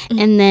ponytail.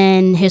 And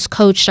then his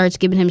coach starts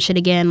giving him shit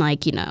again,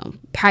 like, you know,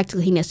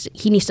 practically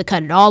he needs to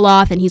cut it all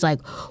off. And he's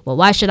like, well,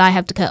 why should I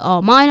have to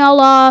cut mine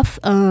all off?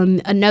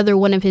 Another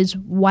one of his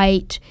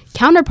white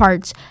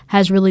counterparts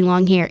has really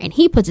long hair and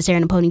he puts his hair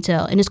in a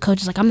ponytail, and his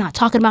coach is like, I'm not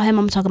talking about him,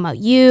 I'm talking about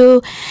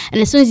you. And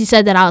as soon as he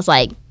said that, I was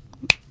like,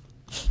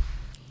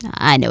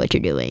 I know what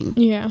you're doing.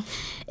 Yeah.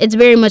 It's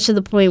very much to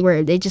the point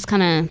where they just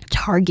kind of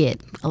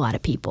target a lot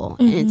of people.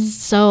 And it's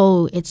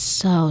so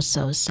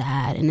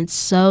sad. And it's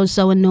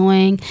so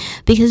annoying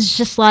because it's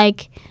just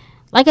like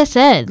I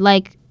said,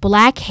 like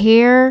black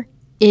hair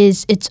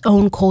is its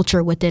own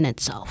culture within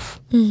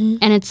itself.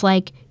 And it's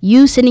like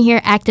you sitting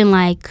here acting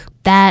like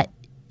that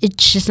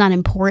it's just not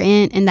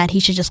important and that he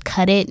should just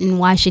cut it and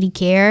why should he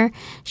care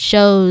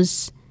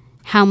shows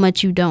how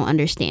much you don't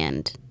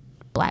understand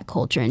black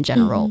culture in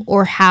general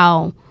or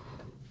how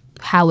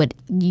it,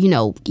 you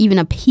know, even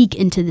a peek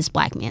into this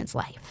black man's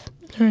life.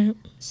 Right.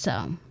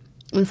 So,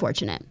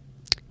 unfortunate.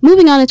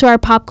 Moving on into our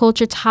pop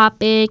culture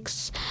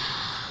topics.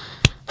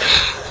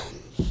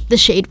 The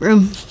Shade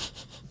Room.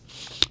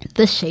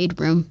 The Shade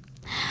Room.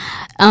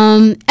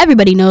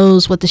 Everybody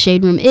knows what the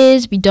Shade Room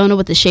is. If you don't know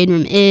what the Shade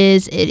Room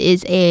is, it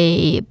is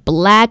a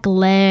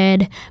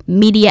black-led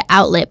media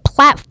outlet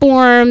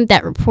platform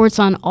that reports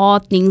on all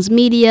things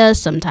media,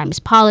 sometimes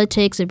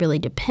politics. It really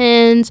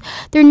depends.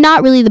 They're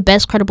not really the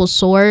best credible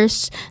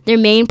source. Their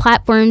main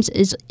platforms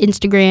is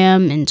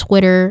Instagram and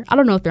Twitter. I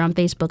don't know if they're on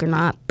Facebook or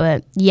not,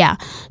 but yeah.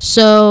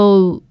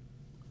 So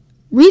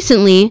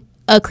recently,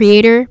 a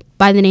creator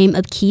by the name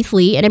of Keith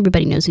Lee, and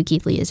everybody knows who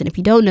Keith Lee is. And if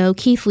you don't know,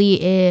 Keith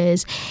Lee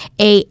is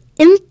a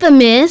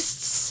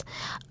infamous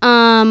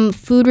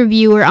food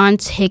reviewer on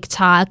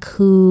TikTok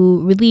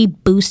who really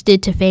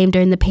boosted to fame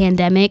during the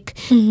pandemic,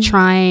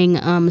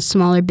 trying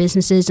smaller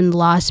businesses in the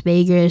Las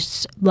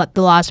Vegas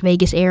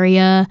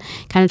area,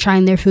 kind of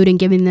trying their food and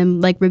giving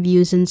them like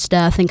reviews and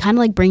stuff, and kind of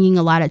like bringing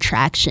a lot of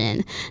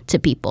traction to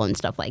people and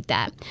stuff like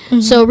that.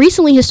 So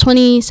recently his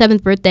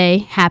 27th birthday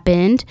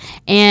happened,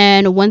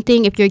 and one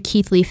thing, if you're a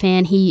Keith Lee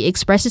fan, he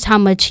expresses how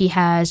much he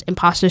has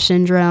imposter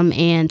syndrome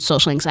and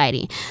social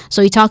anxiety.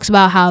 So he talks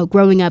about how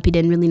growing up he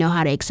didn't really know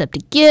how to accept a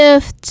gift.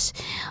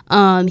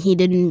 He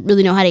didn't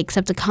really know how to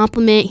accept a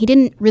compliment. He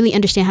didn't really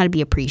understand how to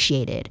be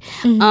appreciated.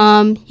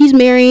 He's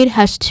married,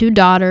 has 2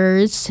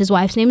 daughters. His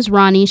wife's name is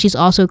Ronnie. She's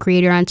also a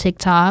creator on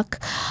TikTok.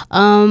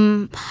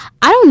 I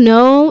don't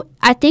know.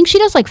 I think she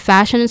does like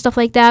fashion and stuff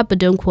like that, but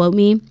don't quote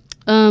me.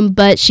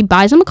 But she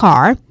buys him a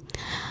car.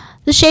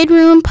 The Shade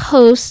Room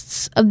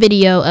posts a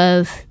video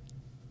of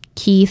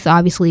Keith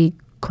obviously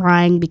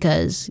crying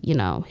because, you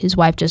know, his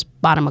wife just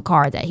bought him a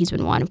car that he's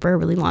been wanting for a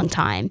really long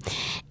time.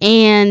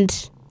 And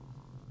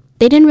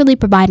they didn't really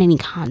provide any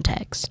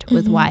context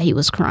with why he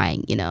was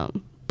crying. You know,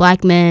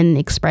 black men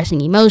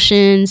expressing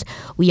emotions,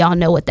 we all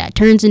know what that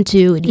turns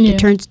into. It either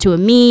turns into a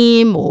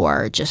meme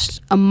or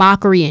just a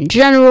mockery in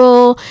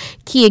general.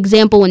 Key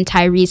example, when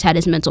Tyrese had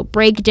his mental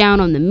breakdown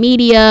on the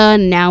media,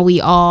 now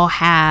we all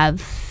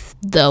have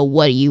the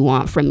 "what do you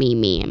want from me"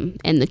 meme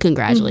and the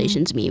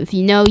congratulations meme. If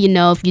you know, you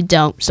know. If you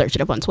don't, search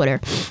it up on Twitter.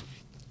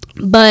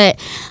 But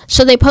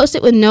so they post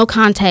it with no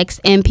context,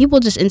 and people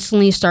just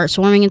instantly start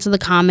swarming into the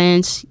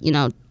comments, you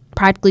know,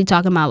 practically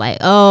talking about like,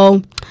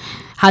 oh,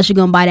 how's she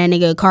gonna buy that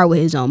nigga a car with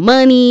his own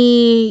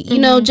money? You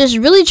know, just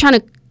really trying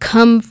to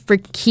come for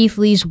Keith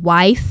Lee's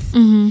wife,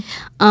 and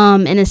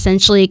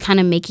essentially kind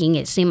of making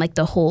it seem like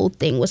the whole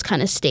thing was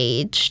kind of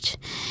staged.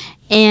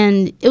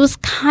 And it was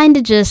kind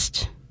of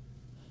just,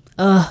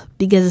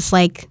 because it's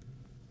like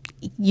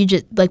you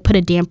just like put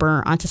a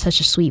damper onto such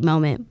a sweet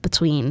moment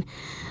between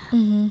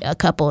a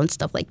couple and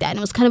stuff like that. And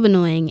it was kind of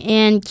annoying.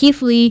 And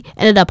Keith Lee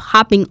ended up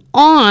hopping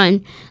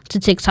on to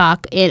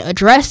TikTok and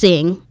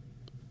addressing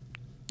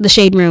the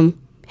Shade Room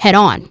head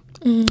on,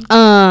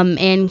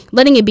 and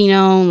letting it be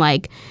known,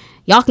 like,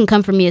 y'all can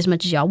come for me as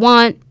much as y'all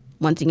want.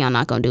 One thing y'all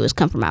not gonna do is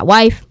come for my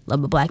wife.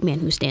 Love a black man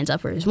who stands up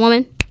for his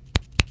woman.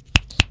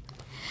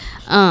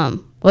 What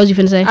was you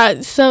finna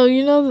say? So,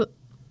 you know,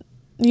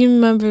 you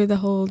remember the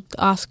whole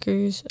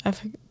Oscars, I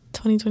forget,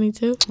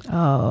 2022?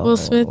 Oh. Will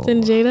Smith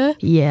and Jada?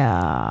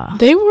 Yeah.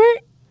 They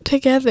weren't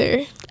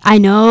together. I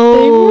know.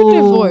 They were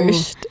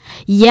divorced.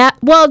 Yeah.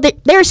 Well,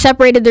 they're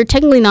separated. They're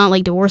technically not,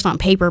 like, divorced on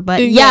paper,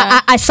 but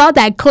yeah, I saw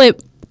that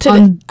clip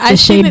on the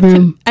Shade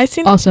Room. I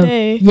seen also. it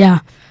today. Yeah.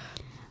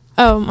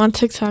 On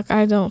TikTok.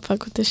 I don't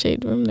fuck with the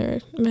Shade Room. They're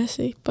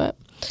messy, but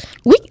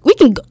we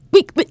can go.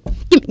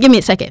 Give me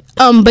a second.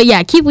 But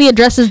yeah, Keith Lee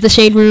addresses the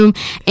Shade Room,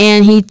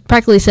 and he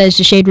practically says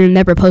the Shade Room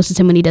never posts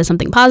him when he does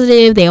something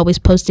positive. They always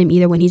post him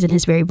either when he's in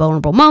his very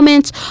vulnerable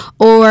moments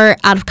or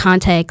out of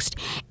context.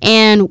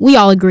 And we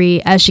all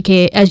agree, as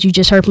you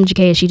just heard from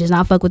Jakaya, she does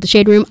not fuck with the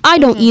Shade Room. I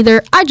don't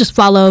either. I just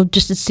follow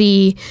just to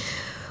see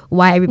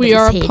why everybody's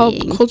hating. We are a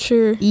pop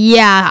culture.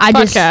 Yeah, I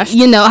podcast. just,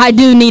 you know, I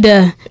do need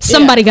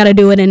somebody got to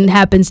do it, and it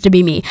happens to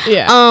be me.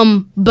 Yeah.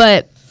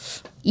 But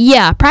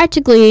yeah,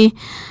 practically,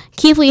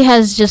 Keith Lee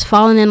has just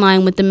fallen in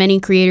line with the many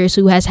creators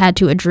who has had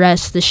to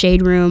address the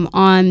Shade Room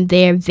on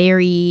their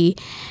very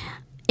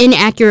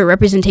inaccurate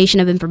representation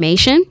of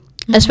information,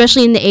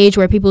 especially in the age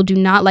where people do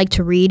not like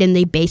to read and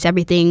they base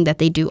everything that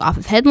they do off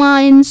of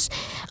headlines.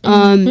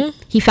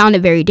 He found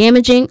it very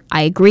damaging.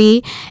 I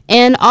agree.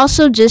 And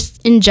also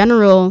just in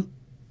general,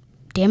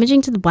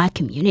 damaging to the black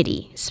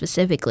community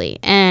specifically.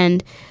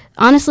 And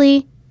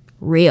honestly,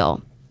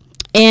 real.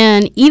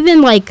 And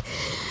even like,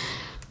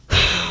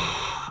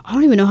 I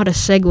don't even know how to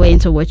segue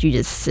into what you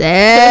just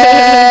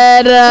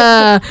said.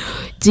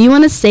 Do you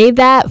want to save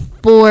that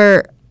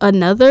for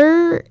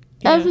another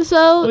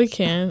episode? We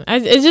can.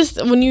 It's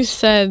just when you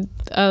said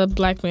a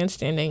black man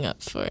standing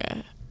up for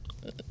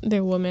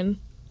their woman.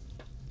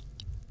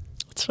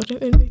 That's what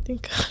it made me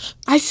think of.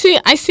 I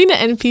seen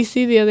an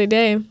NPC the other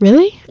day.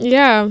 Really?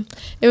 Yeah.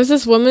 It was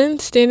this woman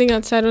standing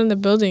outside one of the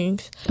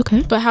buildings.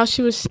 Okay. But how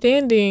she was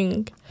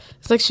standing,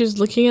 it's like she was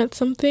looking at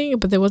something,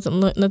 but there wasn't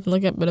nothing to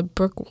look at but a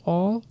brick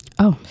wall.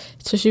 Oh.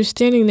 So she was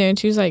standing there, and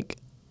she was like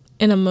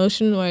in a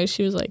motion where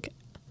she was like,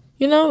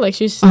 you know, like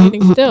she was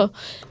standing still.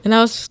 And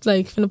I was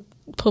like finna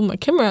pull my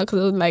camera out because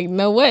I was like,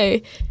 no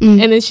way.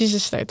 And then she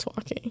just starts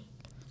walking.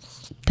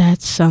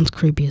 That sounds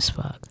creepy as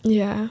fuck.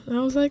 Yeah. I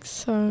was like,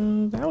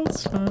 so that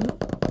was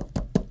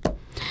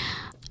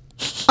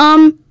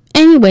fun.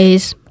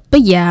 Anyways,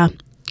 but yeah.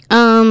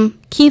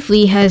 Keith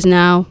Lee has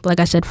now, like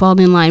I said, fallen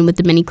in line with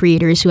the many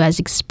creators who has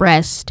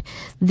expressed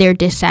their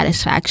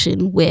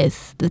dissatisfaction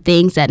with the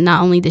things that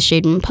not only the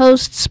Shade Room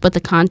posts, but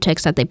the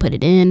context that they put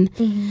it in.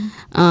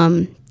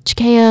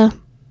 Jakaya,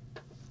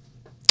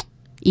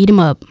 eat him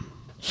up.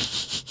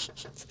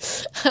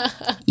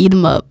 Eat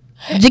him up.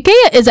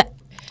 Jakaya is an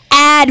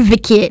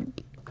advocate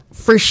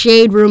for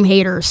Shade Room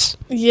haters.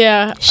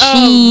 Yeah.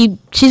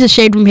 She's a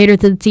Shade Room hater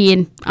to the T,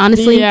 and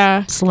honestly,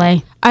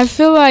 slay. I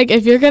feel like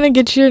if you're going to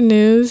get your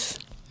news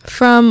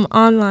from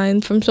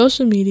online, from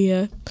social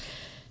media,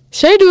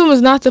 Shade Room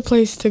is not the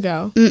place to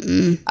go.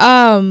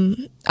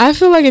 I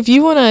feel like if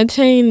you want to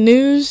attain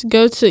news,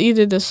 go to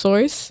either the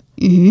source,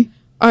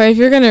 or if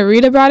you're going to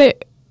read about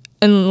it,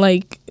 and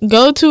like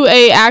go to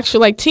a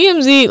actual, like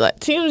TMZ. Like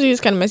TMZ is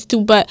kind of messy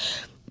too, but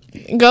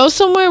go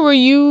somewhere where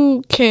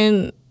you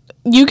can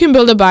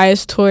build a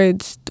bias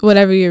towards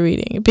whatever you're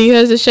reading,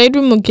 because the Shade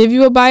Room will give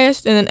you a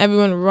bias and then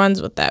everyone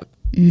runs with that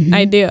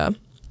idea.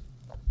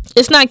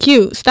 It's not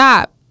cute.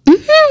 Stop.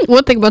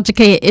 One thing about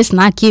Jakaya, it's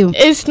not cute.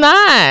 It's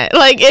not.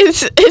 Like,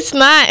 it's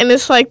not. And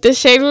it's like the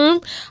Shade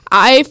Room.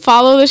 I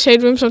follow the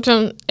Shade Room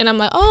sometimes, and I'm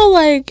like, oh,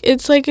 like,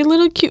 it's like a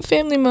little cute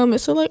family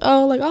moment. So, like,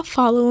 oh, like, I'll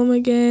follow them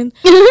again.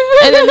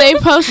 And then they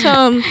post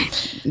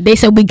they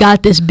said, we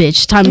got this,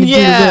 bitch. Time to do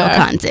real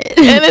content.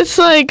 And it's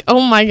like,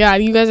 oh, my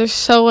God, you guys are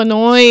so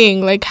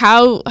annoying. Like,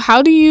 how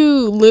do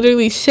you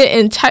literally sit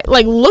and type?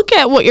 Like, look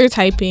at what you're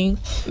typing.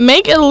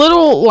 Make a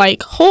little,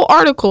 like, whole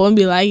article and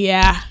be like,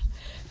 yeah.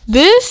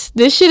 This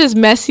shit is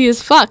messy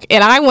as fuck,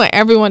 and I want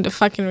everyone to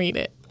fucking read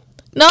it.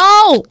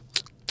 No!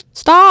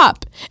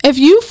 Stop. If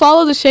you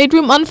follow the Shade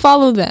Room,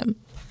 unfollow them.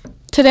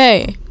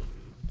 Today.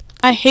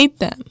 I hate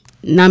them.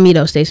 Not me,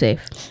 though. Stay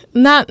safe.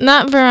 Not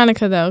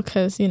Veronica, though,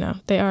 because, you know,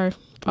 they are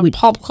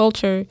pop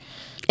culture.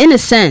 in a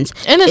sense.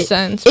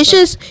 It's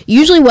just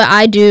usually what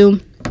I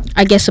do,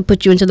 I guess, to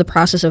put you into the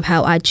process of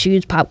how I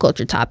choose pop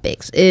culture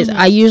topics is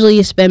I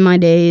usually spend my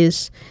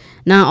days,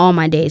 not all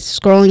my days,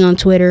 scrolling on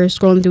Twitter,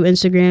 scrolling through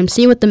Instagram,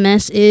 seeing what the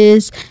mess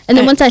is. And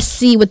then once I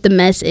see what the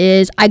mess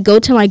is, I go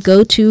to my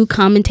go-to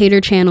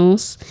commentator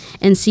channels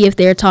and see if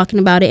they're talking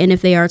about it. And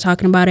if they are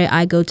talking about it,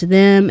 I go to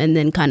them and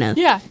then kind of...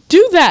 Yeah,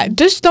 do that.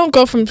 Just don't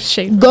go from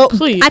shade.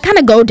 Please. I kind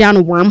of go down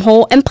a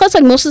wormhole. And plus,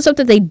 like, most of the stuff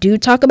that they do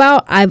talk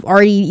about, I've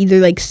already either,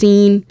 like,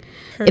 seen...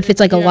 If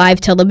it's like a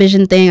live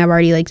television thing, I've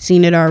already like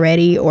seen it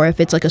already, or if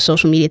it's like a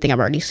social media thing,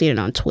 I've already seen it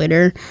on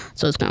Twitter.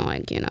 So it's kind of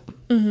like,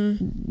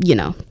 you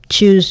know,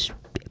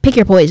 pick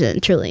your poison,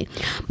 truly.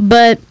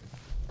 But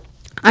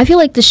I feel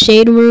like the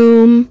shade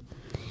room,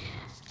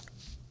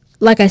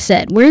 like I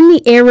said, we're in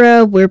the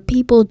era where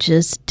people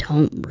just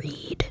don't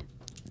read.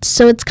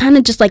 So it's kind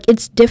of just like,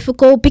 it's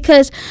difficult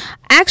because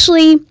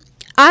actually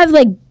I've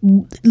like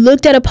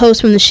looked at a post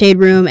from the shade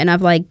room and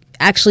I've like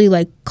actually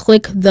like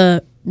clicked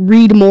the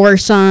read more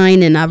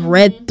sign and I've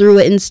read through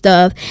it and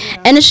stuff,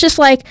 and it's just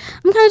like,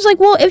 I'm kind of like,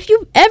 well, if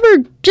you've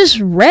ever just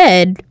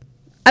read,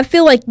 I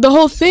feel like the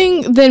whole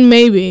thing, then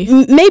maybe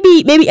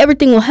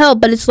everything will help.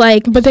 But it's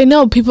like, but they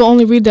know people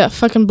only read that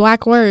fucking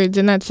black words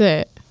and that's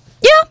it.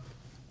 Yeah,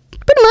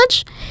 pretty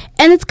much.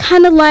 And it's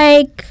kind of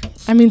like,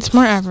 I mean,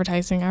 smart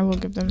advertising, I will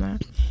give them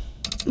that.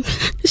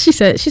 she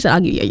said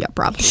I'll give you your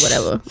props,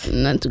 whatever.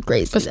 Not too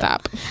crazy, but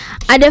stop.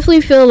 I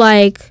definitely feel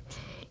like,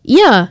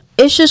 yeah,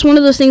 it's just one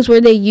of those things where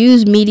they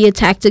use media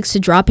tactics to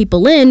draw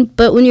people in,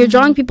 but when you're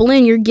drawing people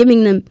in, you're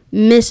giving them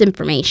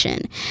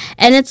misinformation.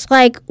 And it's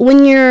like,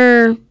 when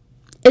you're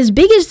as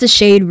big as the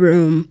shade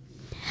room,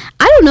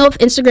 I don't know if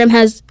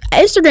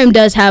Instagram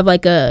does have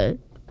like a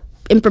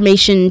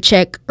information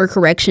check or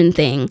correction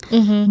thing,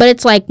 but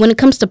it's like, when it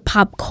comes to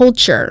pop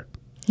culture,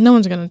 no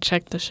one's gonna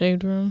check the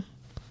shade room.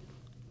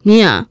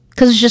 Yeah,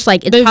 because it's just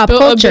like, it's They've pop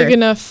built culture. A big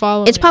enough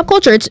following. It's pop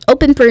culture. It's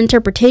open for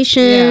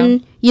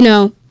interpretation. You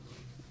know,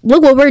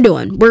 look what we're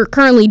doing. We're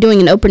currently doing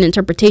an open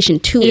interpretation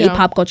to a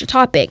pop culture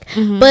topic.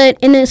 But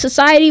in a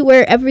society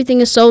where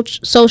everything is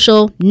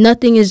social,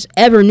 nothing is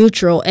ever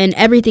neutral, and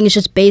everything is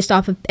just based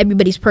off of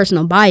everybody's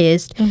personal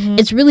bias,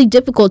 it's really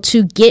difficult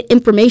to get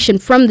information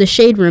from the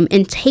shade room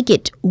and take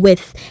it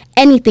with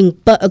anything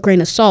but a grain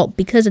of salt.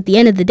 Because at the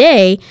end of the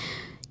day,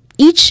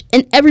 each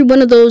and every one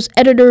of those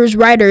editors,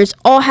 writers,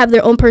 all have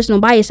their own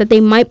personal bias that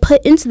they might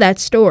put into that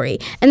story.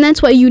 And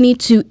that's why you need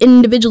to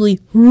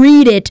individually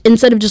read it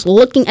instead of just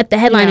looking at the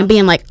headline and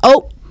being like,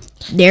 oh,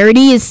 there it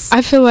is.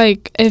 I feel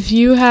like if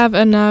you have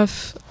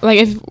enough,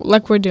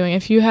 like we're doing,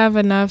 if you're going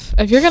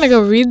to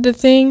go read the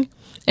thing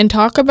and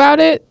talk about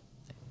it,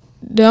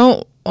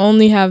 don't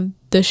only have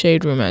the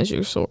shade room as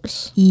your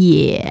source.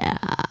 Yeah.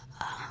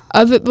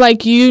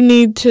 You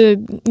need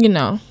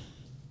to,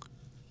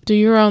 do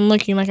your own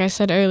looking, like I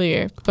said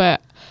earlier.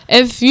 But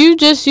if you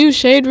just use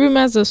shade room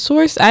as a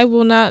source, I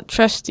will not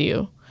trust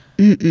you.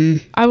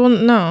 I will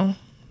no,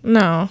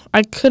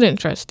 I couldn't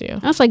trust you.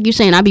 That's like you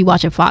saying I be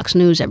watching Fox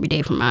News every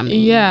day from my news.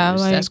 Yeah,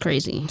 that's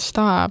crazy.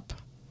 Stop,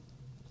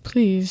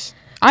 please.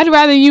 I'd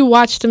rather you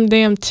watch them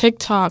damn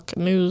TikTok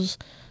news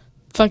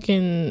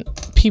fucking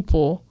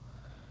people,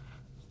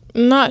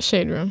 not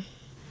shade room.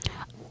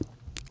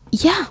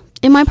 Yeah,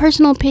 in my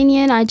personal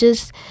opinion, I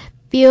just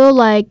feel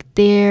like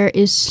there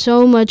is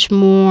so much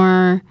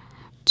more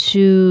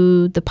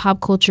to the pop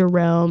culture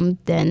realm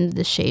than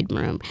the shade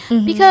room.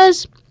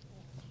 Because,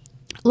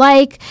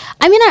 I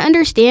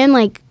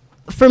understand,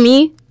 for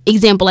me,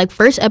 example,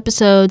 first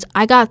episodes,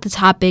 I got the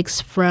topics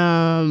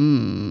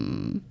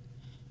from,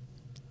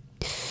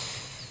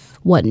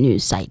 what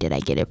news site did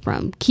I get it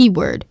from?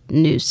 Keyword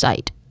news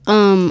site.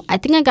 I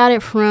think I got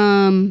it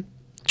from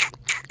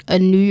a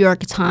New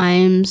York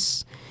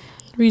Times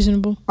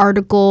reasonable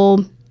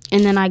article.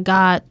 And then I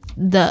got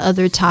the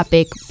other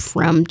topic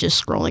from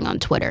just scrolling on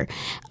Twitter.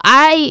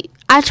 I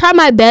try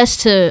my best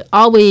to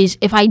always,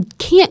 if I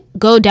can't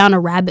go down a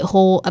rabbit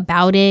hole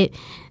about it,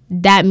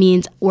 that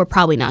means we're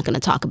probably not going to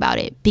talk about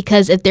it.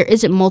 Because if there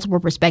isn't multiple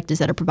perspectives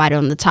that are provided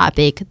on the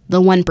topic, the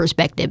one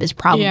perspective is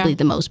probably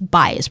the most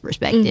biased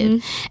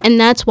perspective. And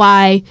that's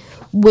why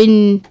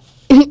when...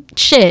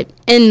 shit,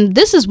 and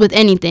this is with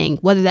anything,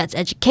 whether that's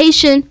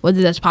education,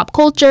 whether that's pop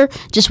culture,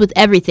 just with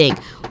everything.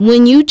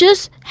 When you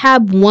just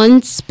have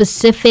one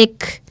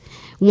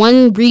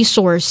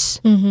resource,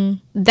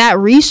 that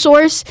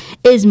resource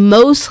is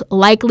most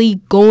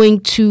likely going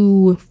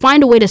to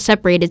find a way to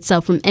separate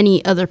itself from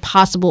any other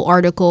possible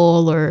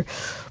article or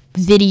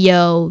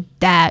video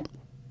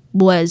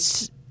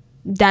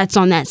that's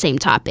on that same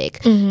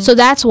topic. So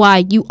that's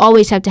why you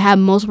always have to have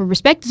multiple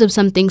perspectives of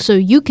something so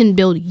you can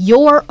build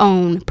your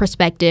own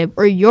perspective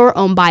or your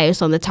own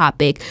bias on the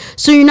topic.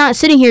 So you're not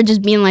sitting here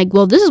just being like,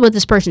 well, this is what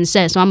this person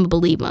says, so I'm going to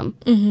believe them.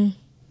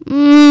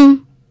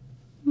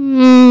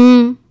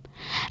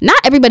 Not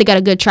everybody got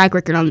a good track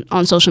record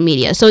on social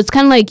media. So it's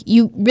kind of like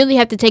you really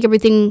have to take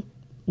everything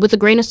with a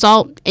grain of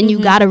salt, and you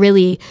got to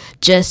really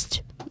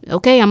just,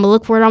 okay, I'm going to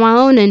look for it on my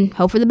own and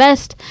hope for the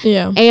best.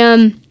 Yeah.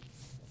 And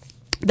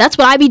that's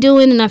what I be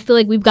doing, and I feel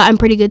like we've gotten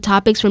pretty good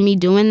topics from me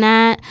doing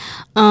that.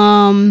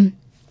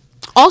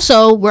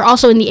 Also, we're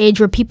also in the age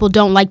where people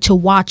don't like to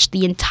watch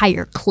the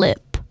entire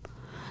clip.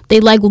 They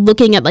like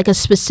looking at like a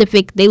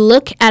specific, they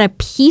look at a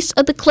piece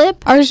of the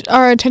clip.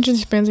 Our attention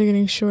spans are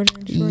getting shorter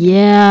and shorter.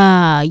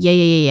 Yeah,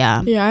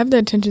 I have the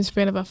attention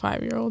span of a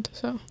 5-year-old,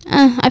 so.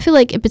 I feel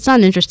like if it's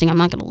not interesting, I'm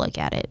not going to look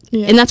at it.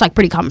 Yeah. And that's like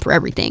pretty common for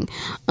everything.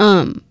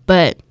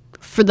 But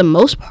for the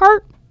most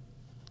part,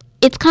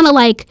 it's kind of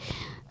like,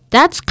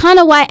 that's kind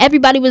of why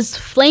everybody was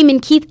flaming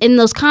Keith in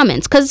those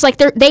comments. Because it's like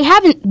they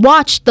haven't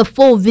watched the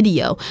full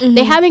video. Mm-hmm.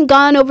 They haven't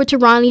gone over to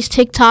Ronnie's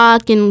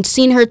TikTok and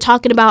seen her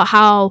talking about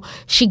how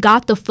she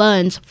got the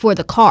funds for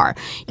the car.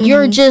 Mm-hmm.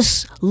 You're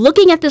just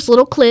looking at this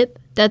little clip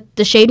that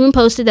the Shade Room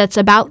posted that's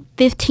about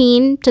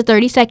 15 to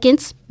 30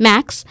 seconds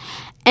max.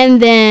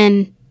 And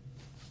then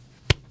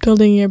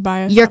building your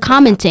bias. You're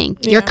commenting.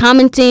 Yeah. You're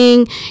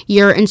commenting.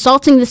 You're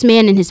insulting this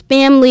man and his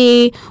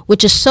family,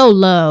 which is so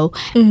low.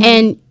 Mm-hmm.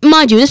 And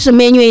mind you, this is a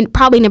man you ain't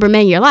probably never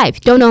met in your life.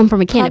 Don't know him from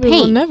a can of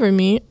paint. Will never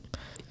meet.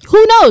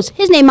 Who knows?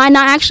 His name might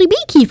not actually be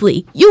Keith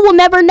Lee. You will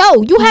never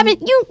know. You haven't.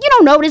 You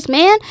don't know this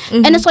man.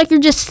 Mm-hmm. And it's like you're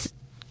just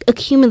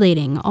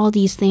accumulating all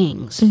these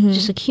things. Mm-hmm.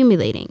 Just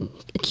accumulating.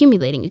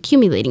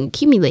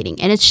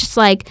 And it's just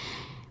like,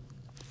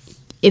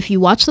 if you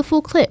watch the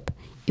full clip,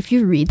 if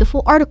you read the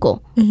full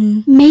article,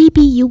 mm-hmm.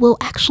 maybe you will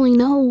actually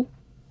know,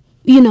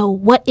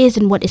 what is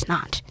and what is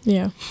not.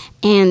 Yeah.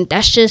 And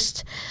that's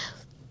just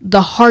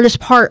the hardest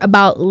part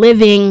about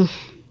living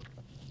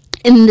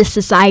in this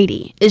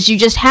society, is you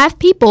just have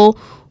people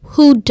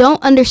who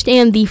don't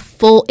understand the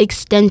full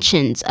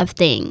extensions of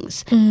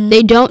things. Mm-hmm.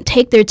 They don't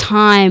take their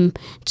time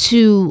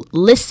to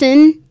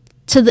listen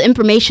to the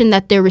information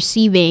that they're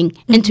receiving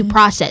mm-hmm. and to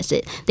process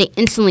it. They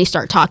instantly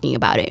start talking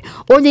about it.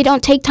 Or they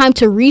don't take time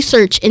to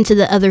research into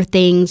the other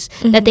things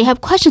mm-hmm. that they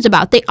have questions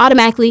about. They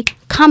automatically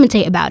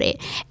commentate about it.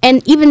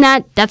 And even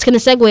that's going to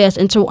segue us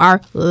into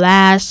our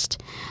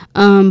last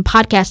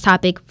podcast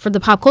topic for the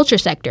pop culture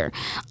sector.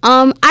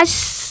 I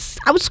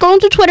was scrolling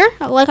through Twitter.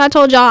 Like I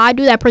told y'all, I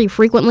do that pretty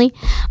frequently.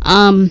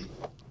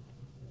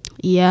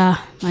 Yeah,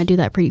 I do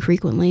that pretty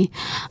frequently.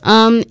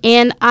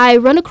 And I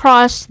run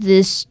across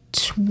this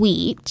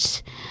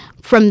tweet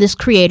from this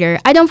creator.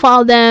 I don't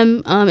follow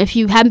them. If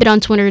you haven't been on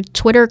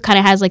Twitter kind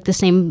of has like the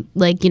same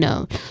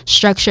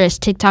structure as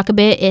TikTok a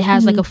bit. It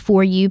has mm-hmm. like a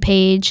For You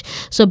page.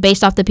 So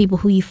based off the people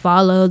who you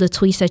follow, the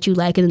tweets that you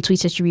like and the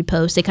tweets that you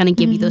repost, they kind of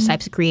give mm-hmm. you those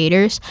types of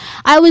creators.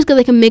 I always get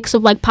like a mix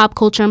of like pop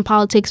culture and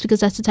politics,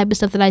 because that's the type of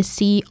stuff that I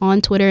see on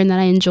Twitter and that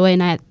I enjoy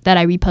and that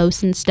I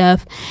repost and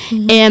stuff.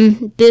 Mm-hmm.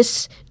 And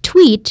this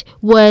tweet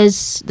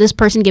was this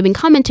person giving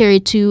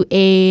commentary to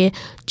a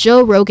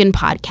Joe Rogan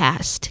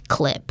podcast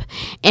clip,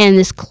 and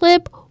this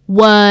clip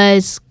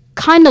was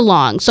kind of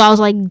long, so I was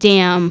like,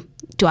 damn,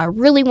 do I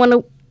really want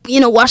to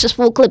watch this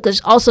full clip?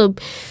 Because also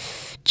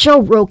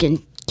Joe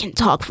Rogan can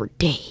talk for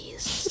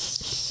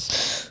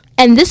days,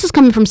 and this is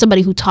coming from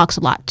somebody who talks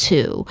a lot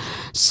too,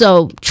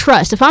 so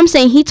trust, if I'm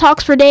saying he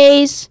talks for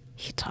days,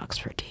 he talks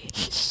for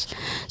days.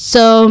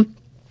 So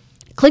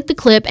click the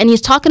clip, and he's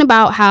talking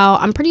about how,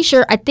 I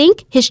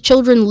think his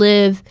children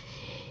him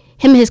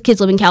and his kids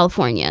live in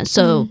California,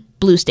 so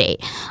blue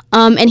state.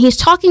 And he's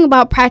talking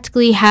about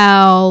practically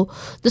how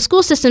the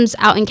school systems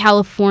out in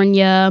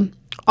California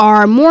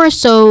are more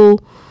so,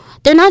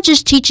 they're not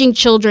just teaching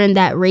children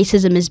that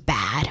racism is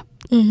bad.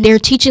 Mm-hmm. They're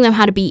teaching them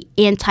how to be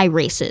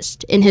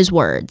anti-racist, in his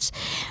words.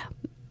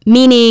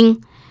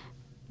 Meaning,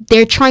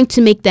 they're trying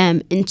to make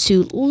them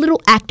into little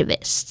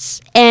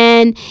activists.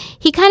 And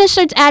he kind of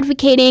starts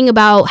advocating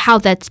about how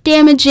that's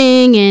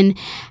damaging and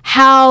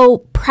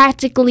how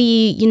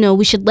practically,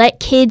 we should let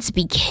kids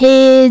be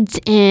kids,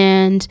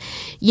 and,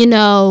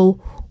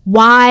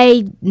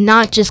 why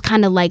not just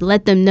kind of like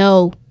let them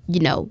know,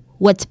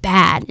 what's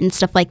bad and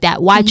stuff like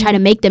that. Why mm-hmm. try to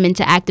make them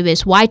into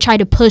activists? Why try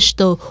to push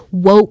the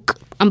woke,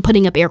 I'm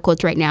putting up air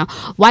quotes right now,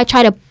 why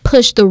try to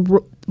push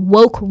the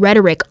woke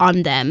rhetoric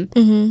on them?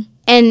 Mm-hmm.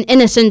 And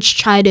in a sense,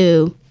 try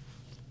to,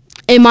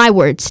 in my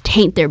words,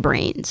 taint their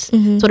brains.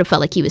 Mm-hmm. That's what it felt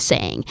like he was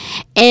saying.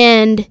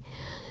 And,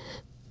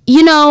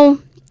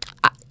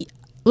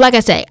 like I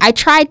say, I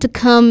tried to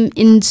come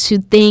into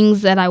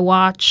things that I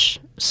watch,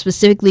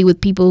 specifically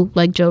with people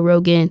like Joe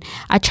Rogan.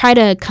 I try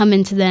to come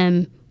into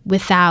them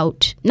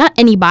without, not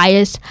any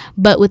bias,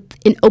 but with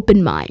an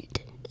open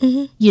mind.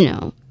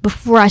 Mm-hmm.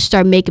 Before I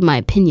start making my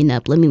opinion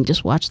up, let me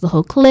just watch the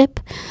whole clip.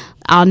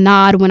 I'll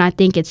nod when I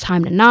think it's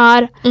time to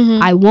nod.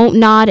 Mm-hmm. I won't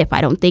nod if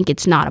I don't think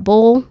it's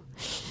nodable.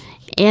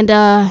 And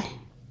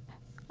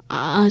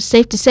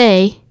safe to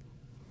say,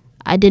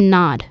 I didn't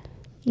nod.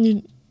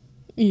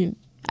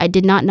 I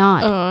did not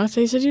nod. Oh, I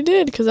thought you said you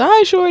did, because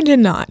I sure did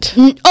not.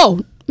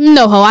 Oh,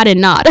 no, ho, I did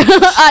not.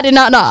 I did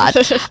not nod.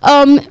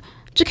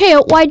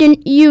 Jakea, why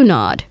didn't you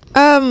nod?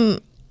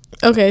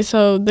 Okay,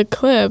 so the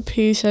clip,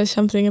 he says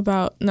something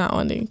about not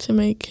wanting to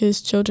make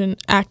his children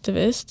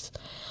activists.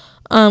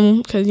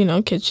 Because,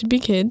 kids should be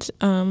kids.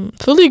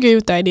 Fully agree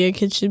with the idea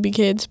kids should be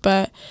kids,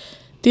 but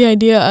the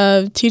idea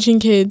of teaching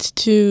kids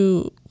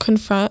to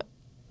confront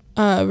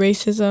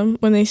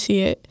racism when they see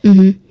it,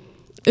 mm-hmm.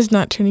 is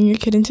not turning your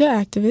kid into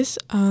an activist.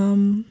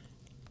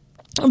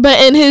 But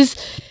in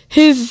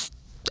his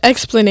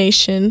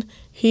explanation,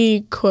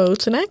 he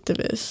quotes an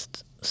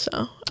activist.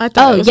 So I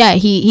thought.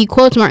 He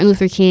quotes Martin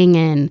Luther King,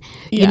 and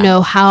you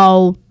know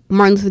how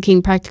Martin Luther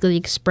King practically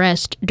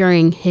expressed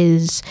during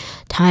his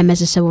time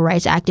as a civil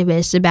rights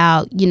activist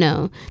about, you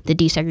know, the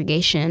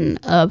desegregation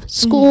of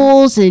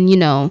schools and, you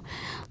know,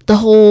 the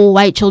whole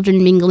white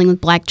children mingling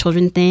with black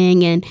children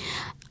thing. And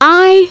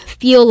I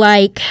feel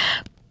like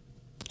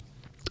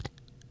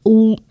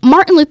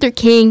Martin Luther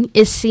King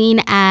is seen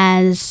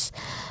as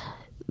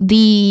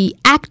the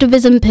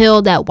activism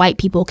pill that white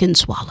people can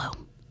swallow.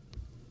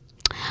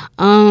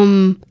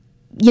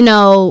 You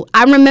know,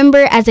 I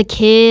remember as a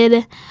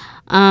kid,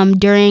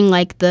 during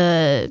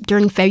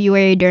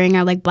February, during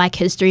our like Black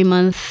History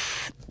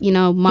Month, you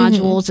know,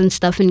 modules and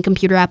stuff in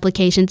computer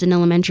applications in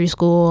elementary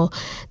school,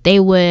 they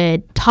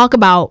would talk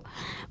about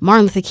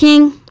Martin Luther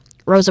King,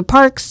 Rosa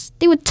Parks.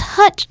 They would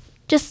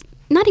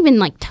not even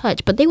like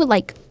touch, but they would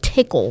like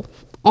tickle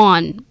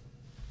on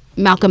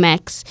Malcolm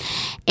X.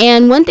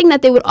 And one thing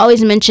that they would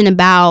always mention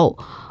about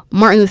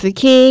Martin Luther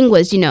King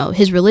was, you know,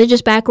 his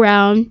religious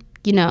background.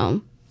 You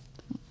know,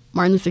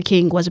 Martin Luther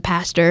King was a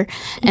pastor.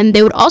 And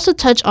they would also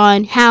touch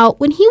on how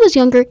when he was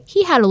younger,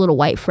 he had a little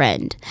white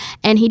friend.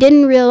 And he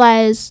didn't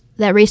realize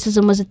that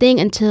racism was a thing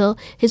until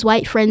his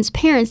white friend's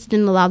parents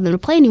didn't allow them to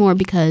play anymore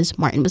because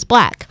Martin was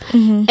black.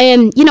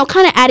 And, you know,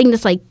 kind of adding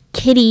this like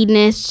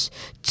kiddiness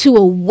to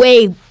a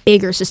way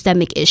bigger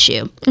systemic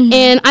issue.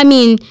 And I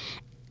mean,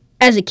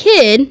 as a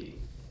kid,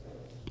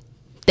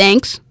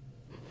 thanks.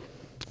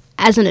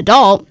 As an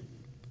adult,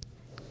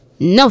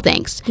 no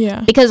thanks.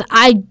 Yeah. Because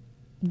I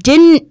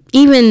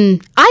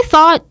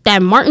thought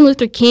that Martin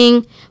Luther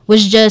King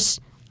was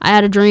just, I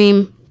had a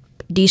dream,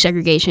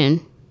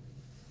 desegregation.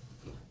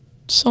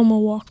 Selma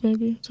Walk,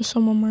 maybe. The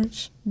Selma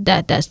March.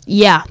 That's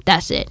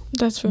it.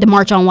 That's the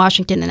March on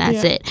Washington, and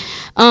that's it.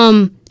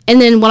 And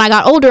then when I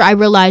got older, I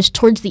realized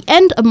towards the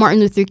end of Martin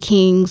Luther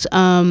King's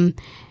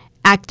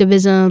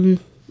activism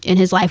in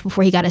his life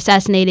before he got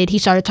assassinated, he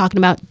started talking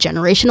about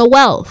generational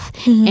wealth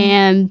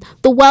and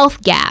the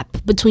wealth gap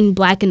between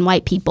black and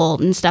white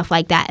people and stuff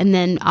like that. And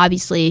then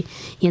obviously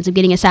he ends up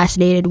getting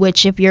assassinated,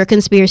 which if you're a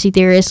conspiracy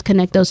theorist,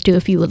 connect those two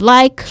if you would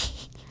like.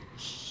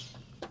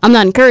 I'm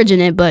not encouraging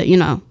it, but you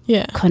know,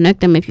 connect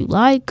them if you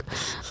like.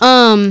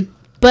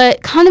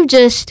 But kind of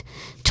just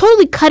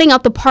totally cutting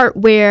out the part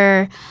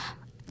where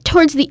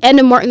towards the end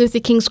of Martin Luther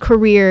King's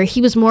career,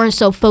 he was more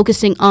so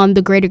focusing on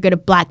the greater good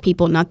of black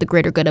people, not the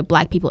greater good of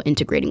black people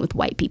integrating with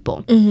white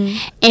people.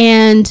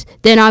 And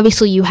then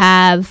obviously you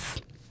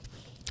have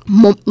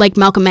like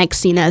Malcolm X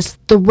seen as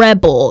the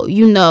rebel,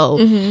 you know,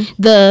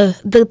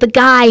 the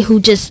guy who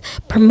just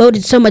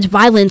promoted so much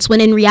violence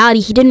when in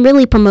reality he didn't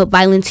really promote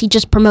violence. He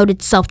just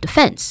promoted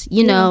self-defense.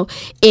 You know,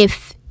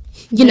 if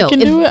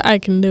I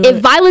can do it.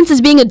 If violence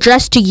is being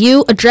addressed to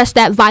you, address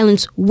that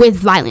violence with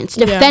violence.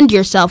 Defend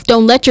yourself.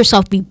 Don't let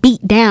yourself be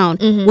beat down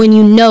when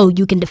you know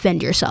you can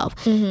defend yourself.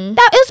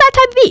 That is that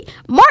type of beat.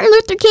 Martin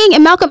Luther King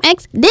and Malcolm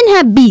X didn't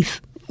have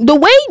beef. The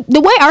way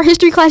our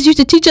history class used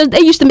to teach us,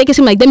 they used to make it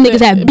seem like them niggas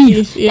had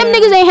beef. Them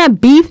niggas ain't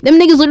have beef. Them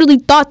niggas literally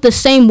thought the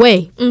same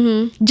way.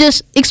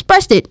 Just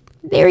expressed it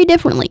very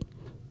differently.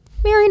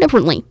 Very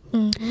differently.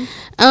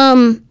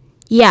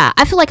 Yeah,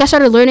 I feel like I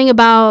started learning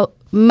about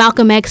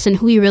Malcolm X and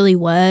who he really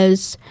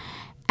was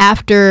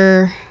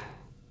after,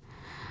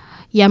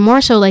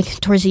 more so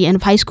like towards the end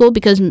of high school,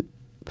 because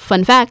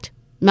fun fact,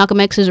 Malcolm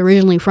X is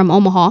originally from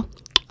Omaha.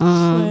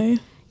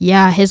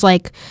 His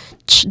like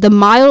the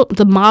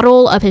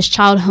model of his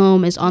child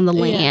home is on the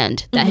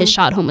land that his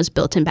child home was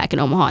built in back in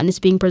Omaha, and it's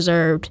being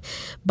preserved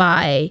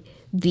by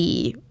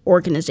the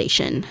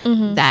organization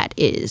that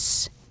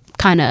is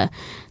kind of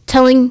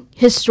telling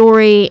his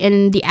story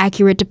and the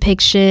accurate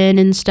depiction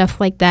and stuff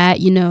like that,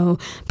 you know,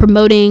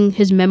 promoting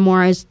his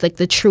memoirs, like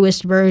the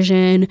truest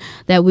version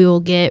that we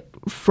will get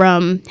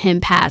from him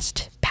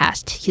past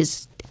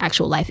his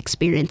actual life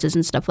experiences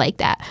and stuff like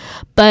that.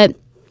 But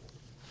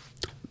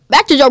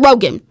back to Joe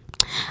Rogan.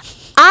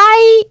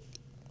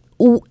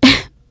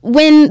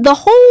 When the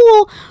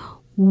whole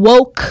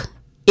woke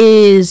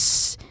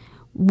is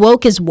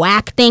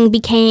whack thing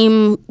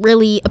became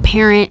really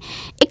apparent,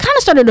 it kind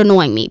of started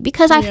annoying me,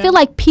 because I feel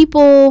like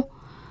people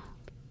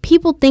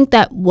think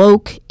that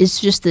woke is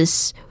just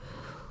this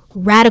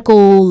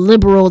radical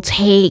liberal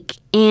take,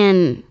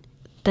 and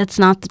that's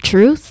not the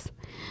truth.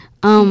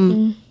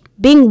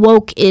 Being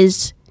woke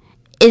is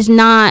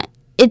not,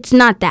 it's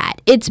not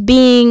that. It's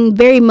being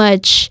very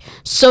much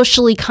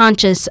socially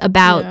conscious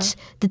about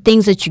the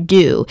things that you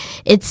do.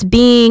 It's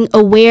being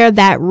aware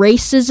that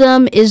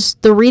racism is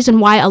the reason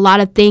why a lot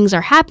of things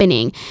are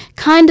happening.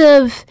 Kind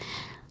of,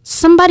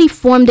 somebody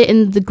formed it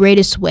in the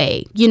greatest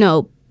way. You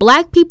know,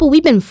 black people,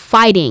 we've been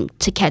fighting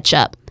to catch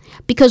up,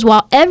 because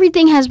while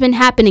everything has been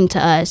happening to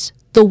us,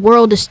 the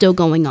world is still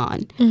going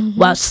on.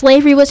 While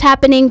slavery was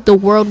happening, the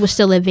world was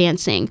still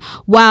advancing.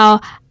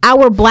 While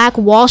our Black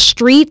Wall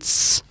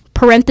Streets,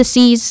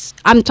 parentheses,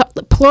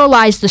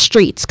 pluralize the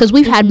streets, because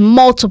we've had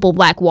multiple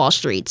Black Wall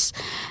Streets.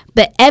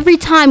 But every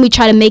time we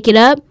try to make it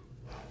up,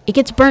 it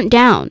gets burnt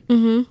down.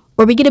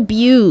 Or we get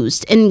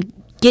abused and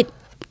get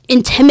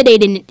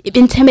intimidated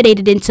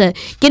into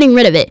getting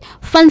rid of it.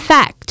 Fun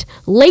fact,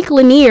 Lake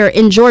Lanier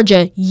in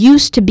Georgia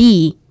used to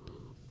be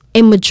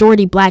a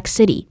majority black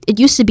city. It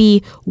used to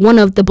be one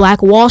of the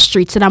black Wall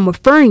Streets that I'm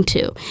referring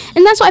to.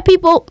 And that's why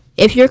people,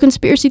 if you're a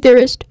conspiracy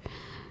theorist,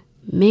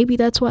 maybe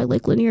that's why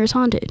Lake Lanier is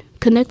haunted.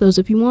 Connect those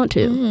if you want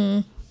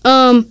to.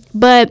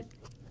 But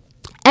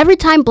every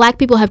time black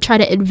people have tried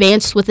to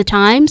advance with the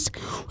times,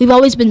 we've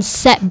always been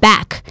set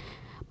back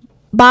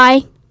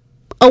by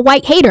a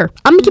white hater.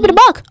 I'm gonna keep it a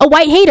buck, a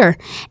white hater.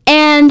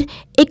 And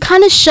it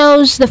kind of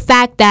shows the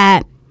fact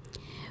that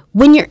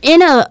when you're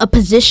in a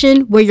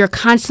position where you're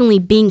constantly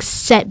being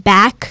set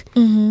back,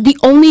 the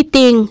only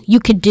thing you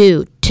could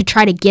do to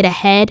try to get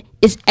ahead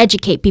is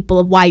educate people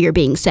of why you're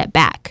being set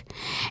back.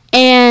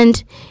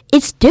 And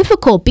it's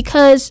difficult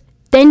because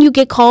then you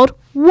get called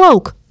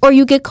woke or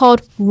you get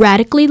called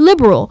radically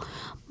liberal.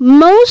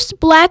 Most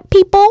black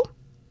people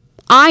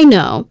I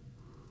know,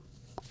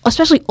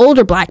 especially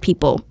older black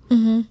people,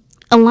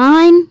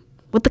 align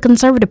with the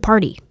conservative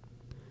party.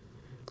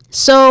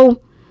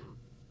 So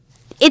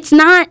it's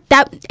not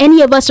that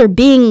any of us are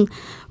being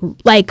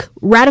like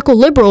radical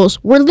liberals.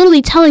 We're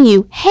literally telling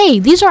you, hey,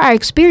 these are our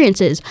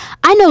experiences.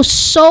 I know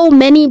so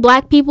many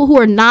black people who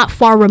are not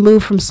far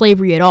removed from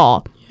slavery at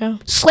all. Yeah.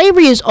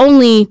 Slavery is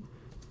only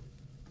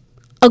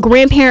a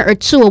grandparent or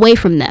two away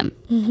from them.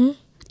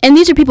 And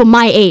these are people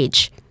my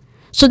age.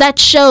 So that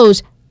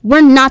shows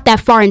we're not that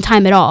far in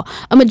time at all.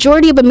 A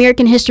majority of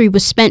American history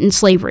was spent in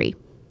slavery.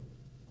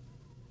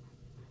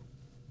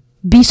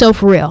 Be so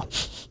for real.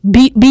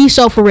 Be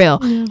so for real.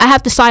 Yeah. I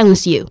have to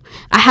silence you.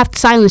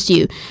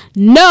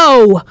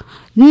 No,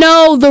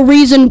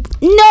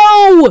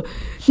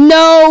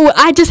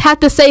 I just have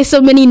to say so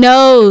many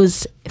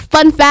no's.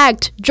 Fun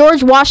fact,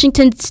 George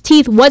Washington's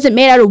teeth wasn't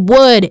made out of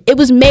wood. It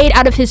was made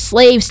out of his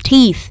slaves'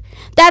 teeth.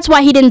 That's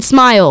why he didn't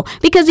smile,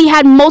 because he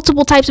had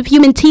multiple types of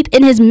human teeth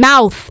in his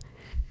mouth.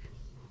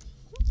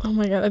 Oh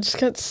my God, that just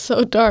got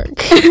so dark.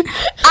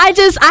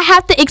 I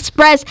have to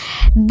express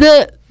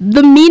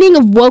the meaning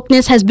of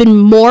wokeness has been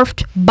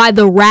morphed by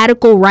the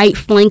radical right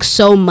flank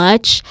so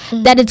much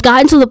that it's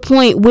gotten to the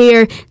point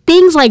where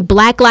things like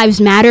Black Lives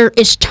Matter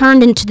is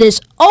turned into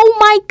this, oh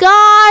my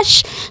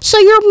gosh, so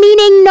you're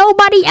meaning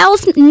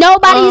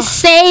nobody's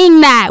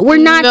saying that. We're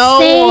not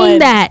saying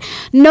that.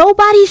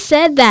 Nobody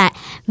said that.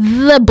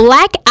 The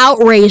black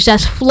outrage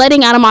that's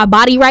flooding out of my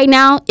body right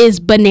now is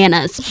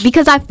bananas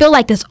because I feel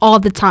like this all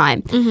the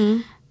time.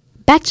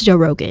 Back to Joe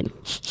Rogan.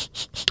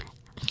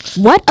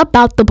 What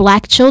about the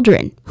black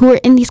children who are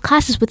in these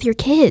classes with your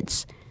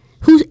kids,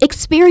 who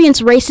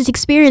experience racist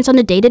experience on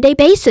a day-to-day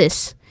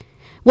basis,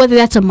 whether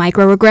that's a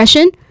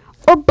microaggression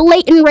or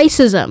blatant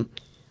racism?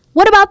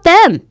 What about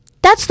them?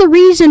 That's the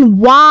reason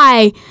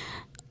why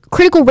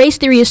critical race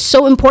theory is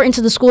so important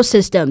to the school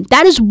system.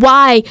 That is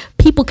why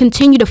people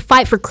continue to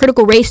fight for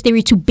critical race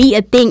theory to be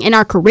a thing in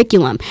our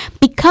curriculum,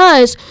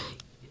 because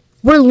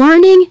we're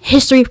learning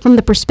history from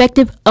the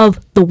perspective of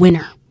the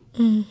winner.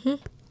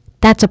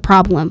 That's a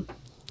problem.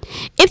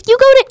 If you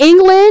go to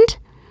England,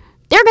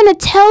 they're going to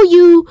tell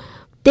you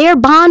their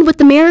bond with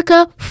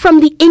America from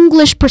the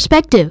English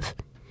perspective.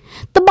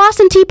 The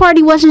Boston Tea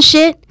Party wasn't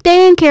shit. They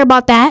didn't care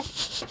about that.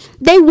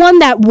 They won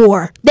that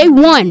war. They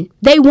won.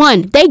 They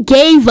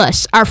gave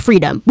us our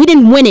freedom. We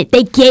didn't win it.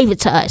 They gave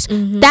it to us.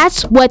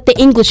 That's what the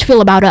English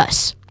feel about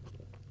us.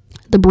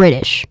 The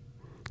British.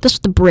 That's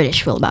what the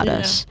British feel about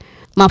us.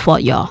 My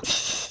fault, y'all.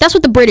 That's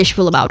what the British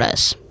feel about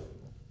us.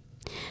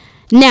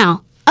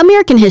 Now,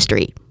 American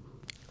history.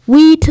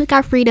 We took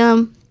our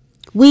freedom.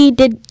 We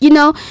did,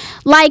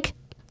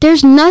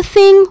 there's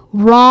nothing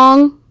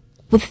wrong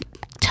with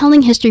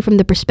telling history from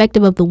the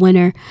perspective of the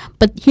winner,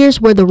 but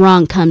here's where the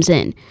wrong comes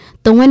in.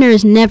 The winner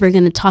is never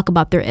going to talk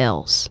about their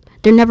ills.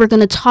 They're never going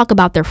to talk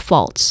about their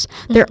faults.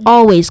 They're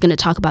always going to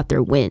talk about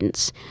their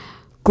wins.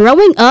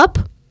 Growing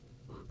up,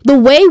 the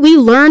way we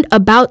learned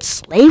about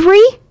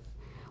slavery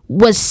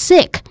was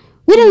sick.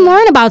 We didn't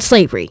learn about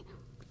slavery.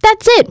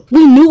 That's it.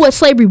 We knew what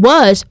slavery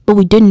was, but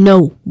we didn't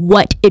know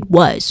what it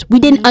was. We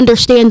didn't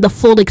understand the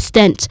full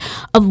extent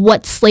of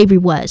what slavery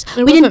was.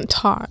 It wasn't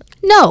taught.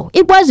 No,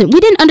 it wasn't. We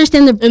didn't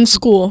understand in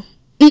school.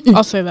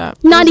 I'll say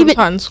that. Not even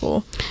taught in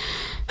school.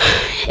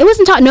 It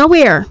wasn't taught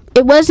nowhere.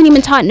 It wasn't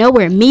even taught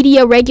nowhere.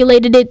 Media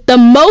regulated it. The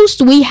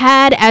most we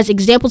had as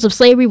examples of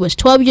slavery was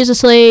 12 Years a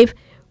Slave,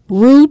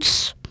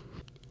 Roots,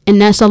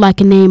 and that's all I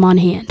can name on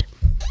hand.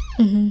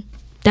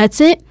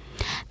 That's it.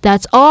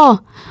 That's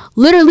all.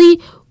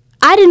 Literally,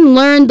 I didn't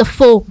learn the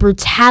full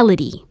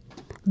brutality,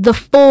 the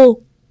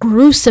full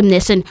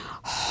gruesomeness and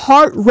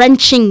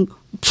heart-wrenching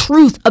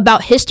truth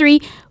about history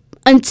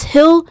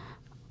until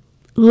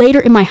later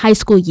in my high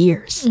school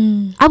years.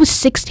 I was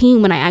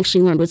 16 when I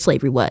actually learned what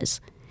slavery was.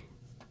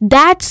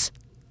 That's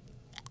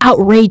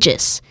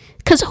outrageous.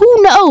 Because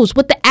who knows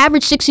what the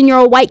average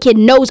 16-year-old white kid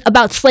knows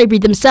about slavery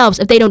themselves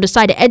if they don't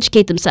decide to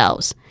educate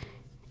themselves.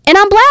 And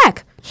I'm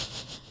black.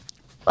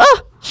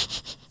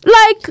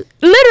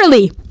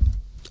 Literally.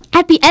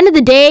 At the end of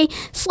the day,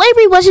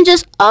 slavery wasn't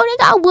just, they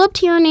got whooped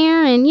here and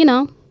there and,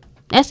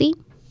 Messy?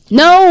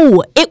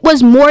 No, it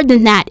was more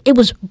than that. It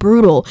was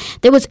brutal.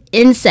 There was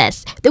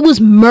incest. There was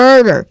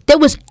murder. There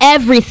was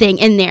everything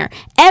in there.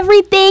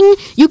 Everything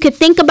you could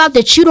think about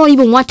that you don't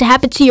even want to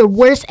happen to your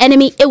worst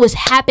enemy, it was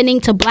happening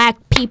to black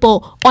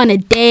people on a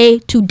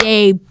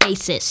day-to-day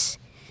basis.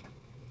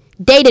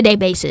 Day-to-day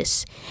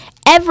basis.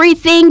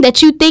 Everything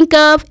that you think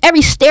of,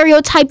 every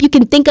stereotype you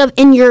can think of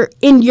in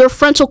your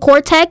frontal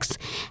cortex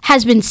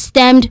has been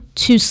stemmed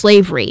to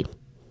slavery.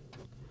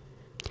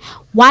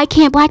 Why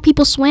can't black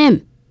people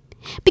swim?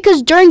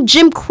 Because during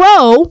Jim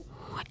Crow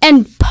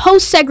and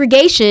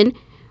post-segregation,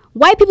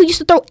 white people used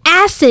to throw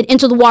acid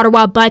into the water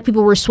while black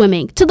people were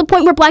swimming, to the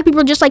point where black people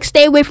were just like,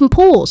 stay away from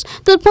pools,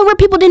 to the point where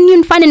people didn't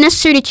even find it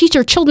necessary to teach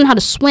their children how to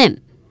swim.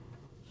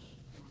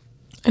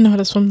 I know how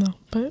to swim, though,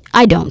 but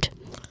I don't.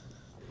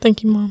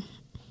 Thank you, Mom.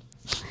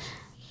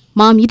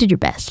 Mom, you did your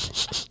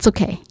best. It's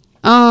okay.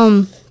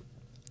 I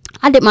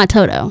did my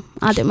toe, though.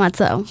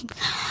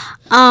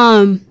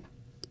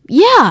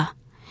 Yeah.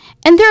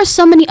 And there are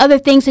so many other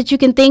things that you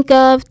can think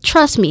of.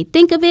 Trust me,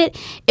 think of it.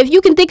 If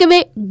you can think of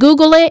it,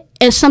 Google it,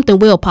 and something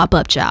will pop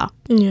up, child.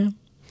 Yeah.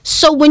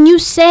 So when you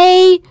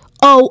say,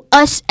 oh,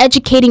 us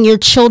educating your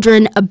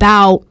children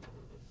about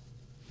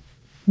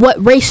what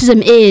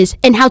racism is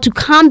and how to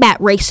combat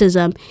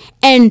racism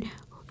and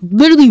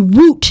literally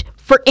root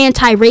for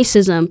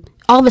anti-racism,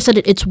 all of a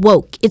sudden it's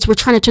woke. We're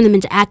trying to turn them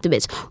into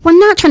activists. We're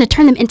not trying to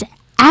turn them into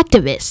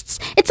activists.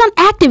 It's not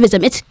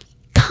activism. It's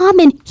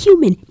common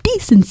human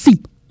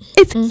decency.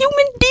 It's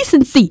human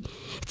decency.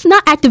 It's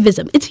not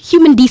activism. It's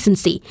human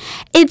decency.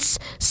 It's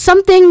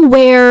something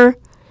where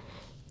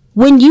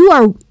when you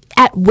are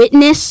at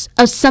witness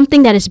of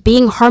something that is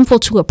being harmful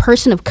to a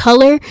person of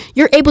color,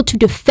 you're able to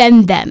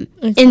defend them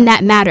in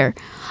that matter.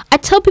 I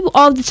tell people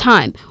all the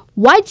time,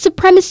 white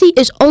supremacy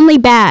is only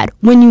bad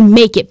when you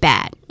make it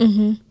bad.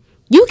 Mm-hmm.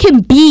 You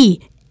can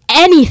be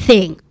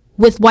anything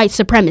with white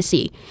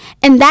supremacy,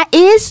 and that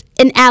is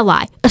an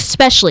ally,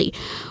 especially.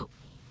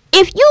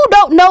 If you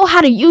don't know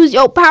how to use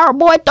your power,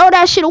 boy, throw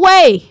that shit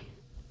away.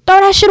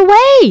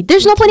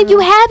 There's no point in you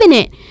having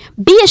it.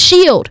 Be a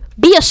shield.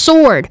 Be a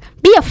sword.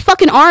 Be a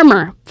fucking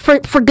armor, for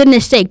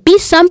goodness sake. Be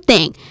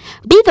something.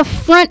 Be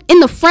in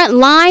the front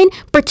line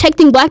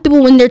protecting black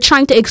people when they're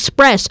trying to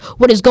express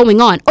what is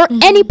going on. Or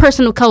any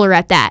person of color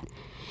at that.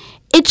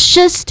 It's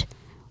just,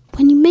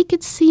 when you make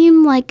it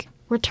seem like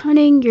we're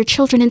turning your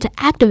children into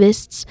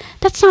activists,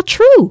 that's not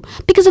true.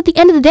 Because at the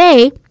end of the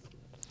day,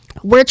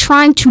 we're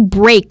trying to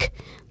break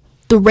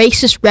the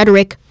racist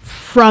rhetoric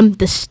from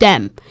the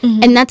stem.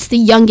 And that's the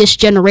youngest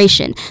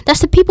generation. That's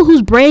the people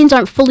whose brains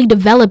aren't fully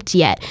developed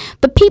yet.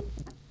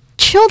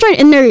 Children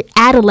in their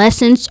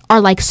adolescence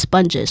are like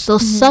sponges. They'll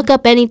suck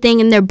up anything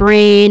in their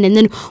brain, and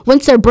then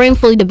once their brain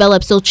fully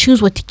develops, they'll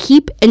choose what to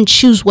keep and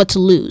choose what to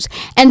lose.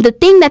 And the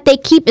thing that they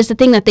keep is the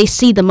thing that they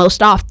see the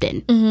most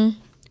often.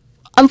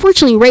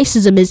 Unfortunately,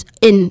 racism is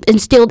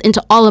instilled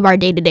into all of our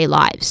day-to-day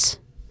lives,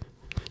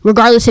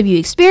 regardless if you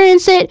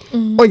experience it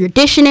or you're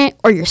dishing it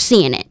or you're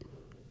seeing it.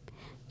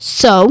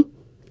 So,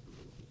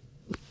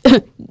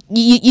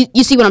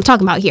 you see what I'm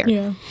talking about here.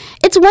 Yeah.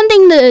 It's one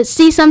thing to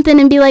see something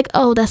and be like,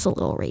 oh, that's a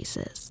little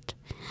racist.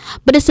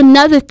 But it's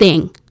another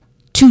thing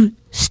to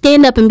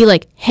stand up and be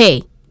like,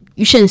 hey,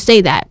 you shouldn't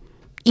say that.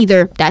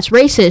 Either that's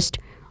racist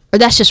or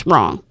that's just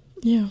wrong.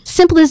 Yeah.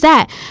 Simple as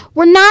that.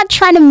 We're not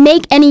trying to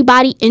make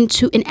anybody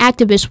into an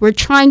activist. We're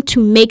trying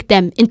to make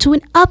them into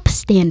an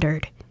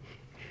upstander.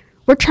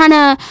 We're trying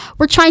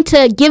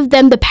to give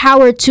them the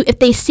power to, if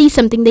they see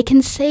something, they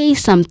can say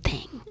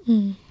something.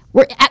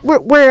 We're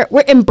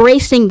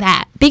embracing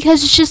that,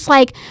 because it's just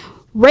like,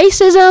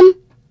 racism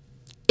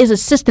is a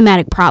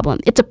systematic problem.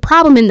 It's a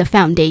problem in the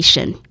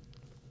foundation.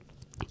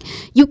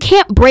 You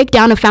can't break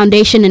down a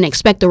foundation and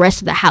expect the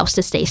rest of the house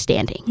to stay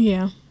standing.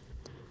 Yeah.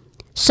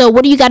 So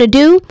what do you got to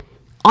do?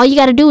 All you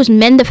got to do is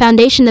mend the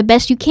foundation the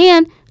best you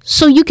can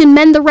so you can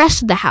mend the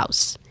rest of the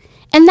house.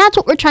 And that's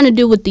what we're trying to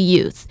do with the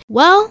youth.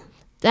 Well,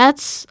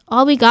 that's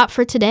all we got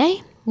for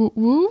today.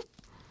 Woo-woo.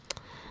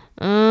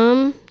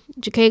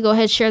 JK, go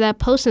ahead, share that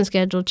posting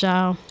schedule,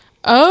 child.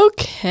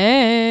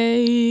 Okay.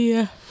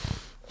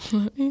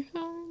 Let me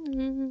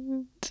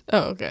find it.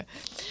 Oh, okay.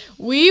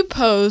 We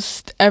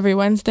post every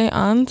Wednesday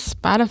on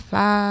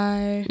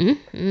Spotify.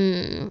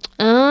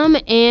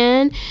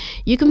 And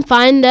you can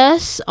find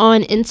us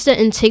on Insta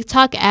and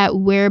TikTok at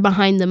We're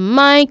Behind the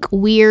Mic.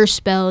 We're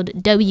spelled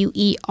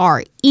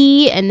WERE,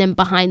 and then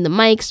Behind the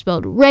Mic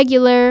spelled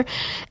regular.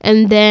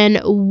 And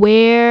then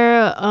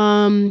where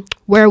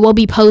we'll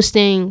be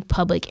posting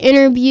public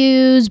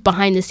interviews,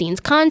 behind the scenes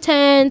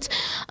content.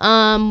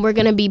 We're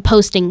gonna be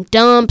posting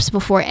dumps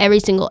before every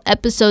single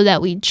episode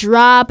that we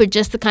drop, or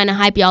just to kind of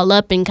hype y'all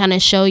up and kind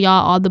of show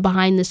y'all all the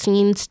behind the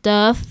scenes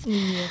stuff.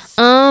 Yes.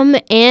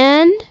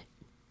 And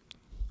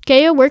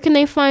Kaya, where can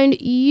they find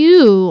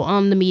you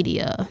on the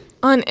media?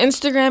 On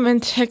Instagram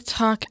and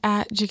TikTok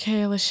at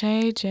Jakaya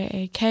Lashe,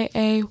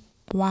 JAKAYALASHE.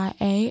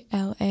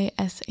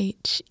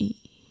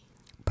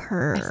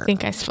 I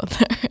think I spelled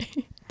that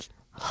right.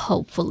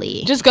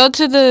 Hopefully. Just go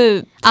to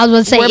the... I was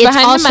going to say, it's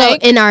also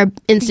in our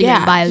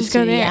Instagram bio just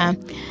go too. there. Yeah.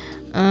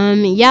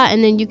 Yeah,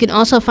 and then you can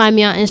also find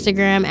me on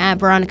Instagram at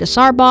Veronica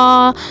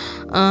Sarbaugh,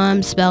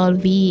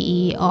 spelled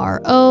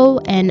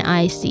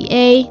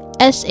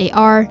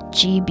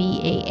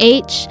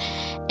Veronicasargbah,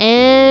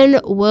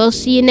 and we'll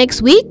see you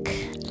next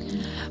week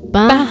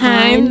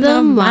behind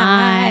the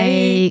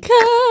mic. mic.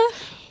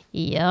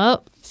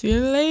 Yep. See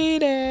you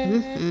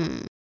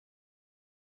later.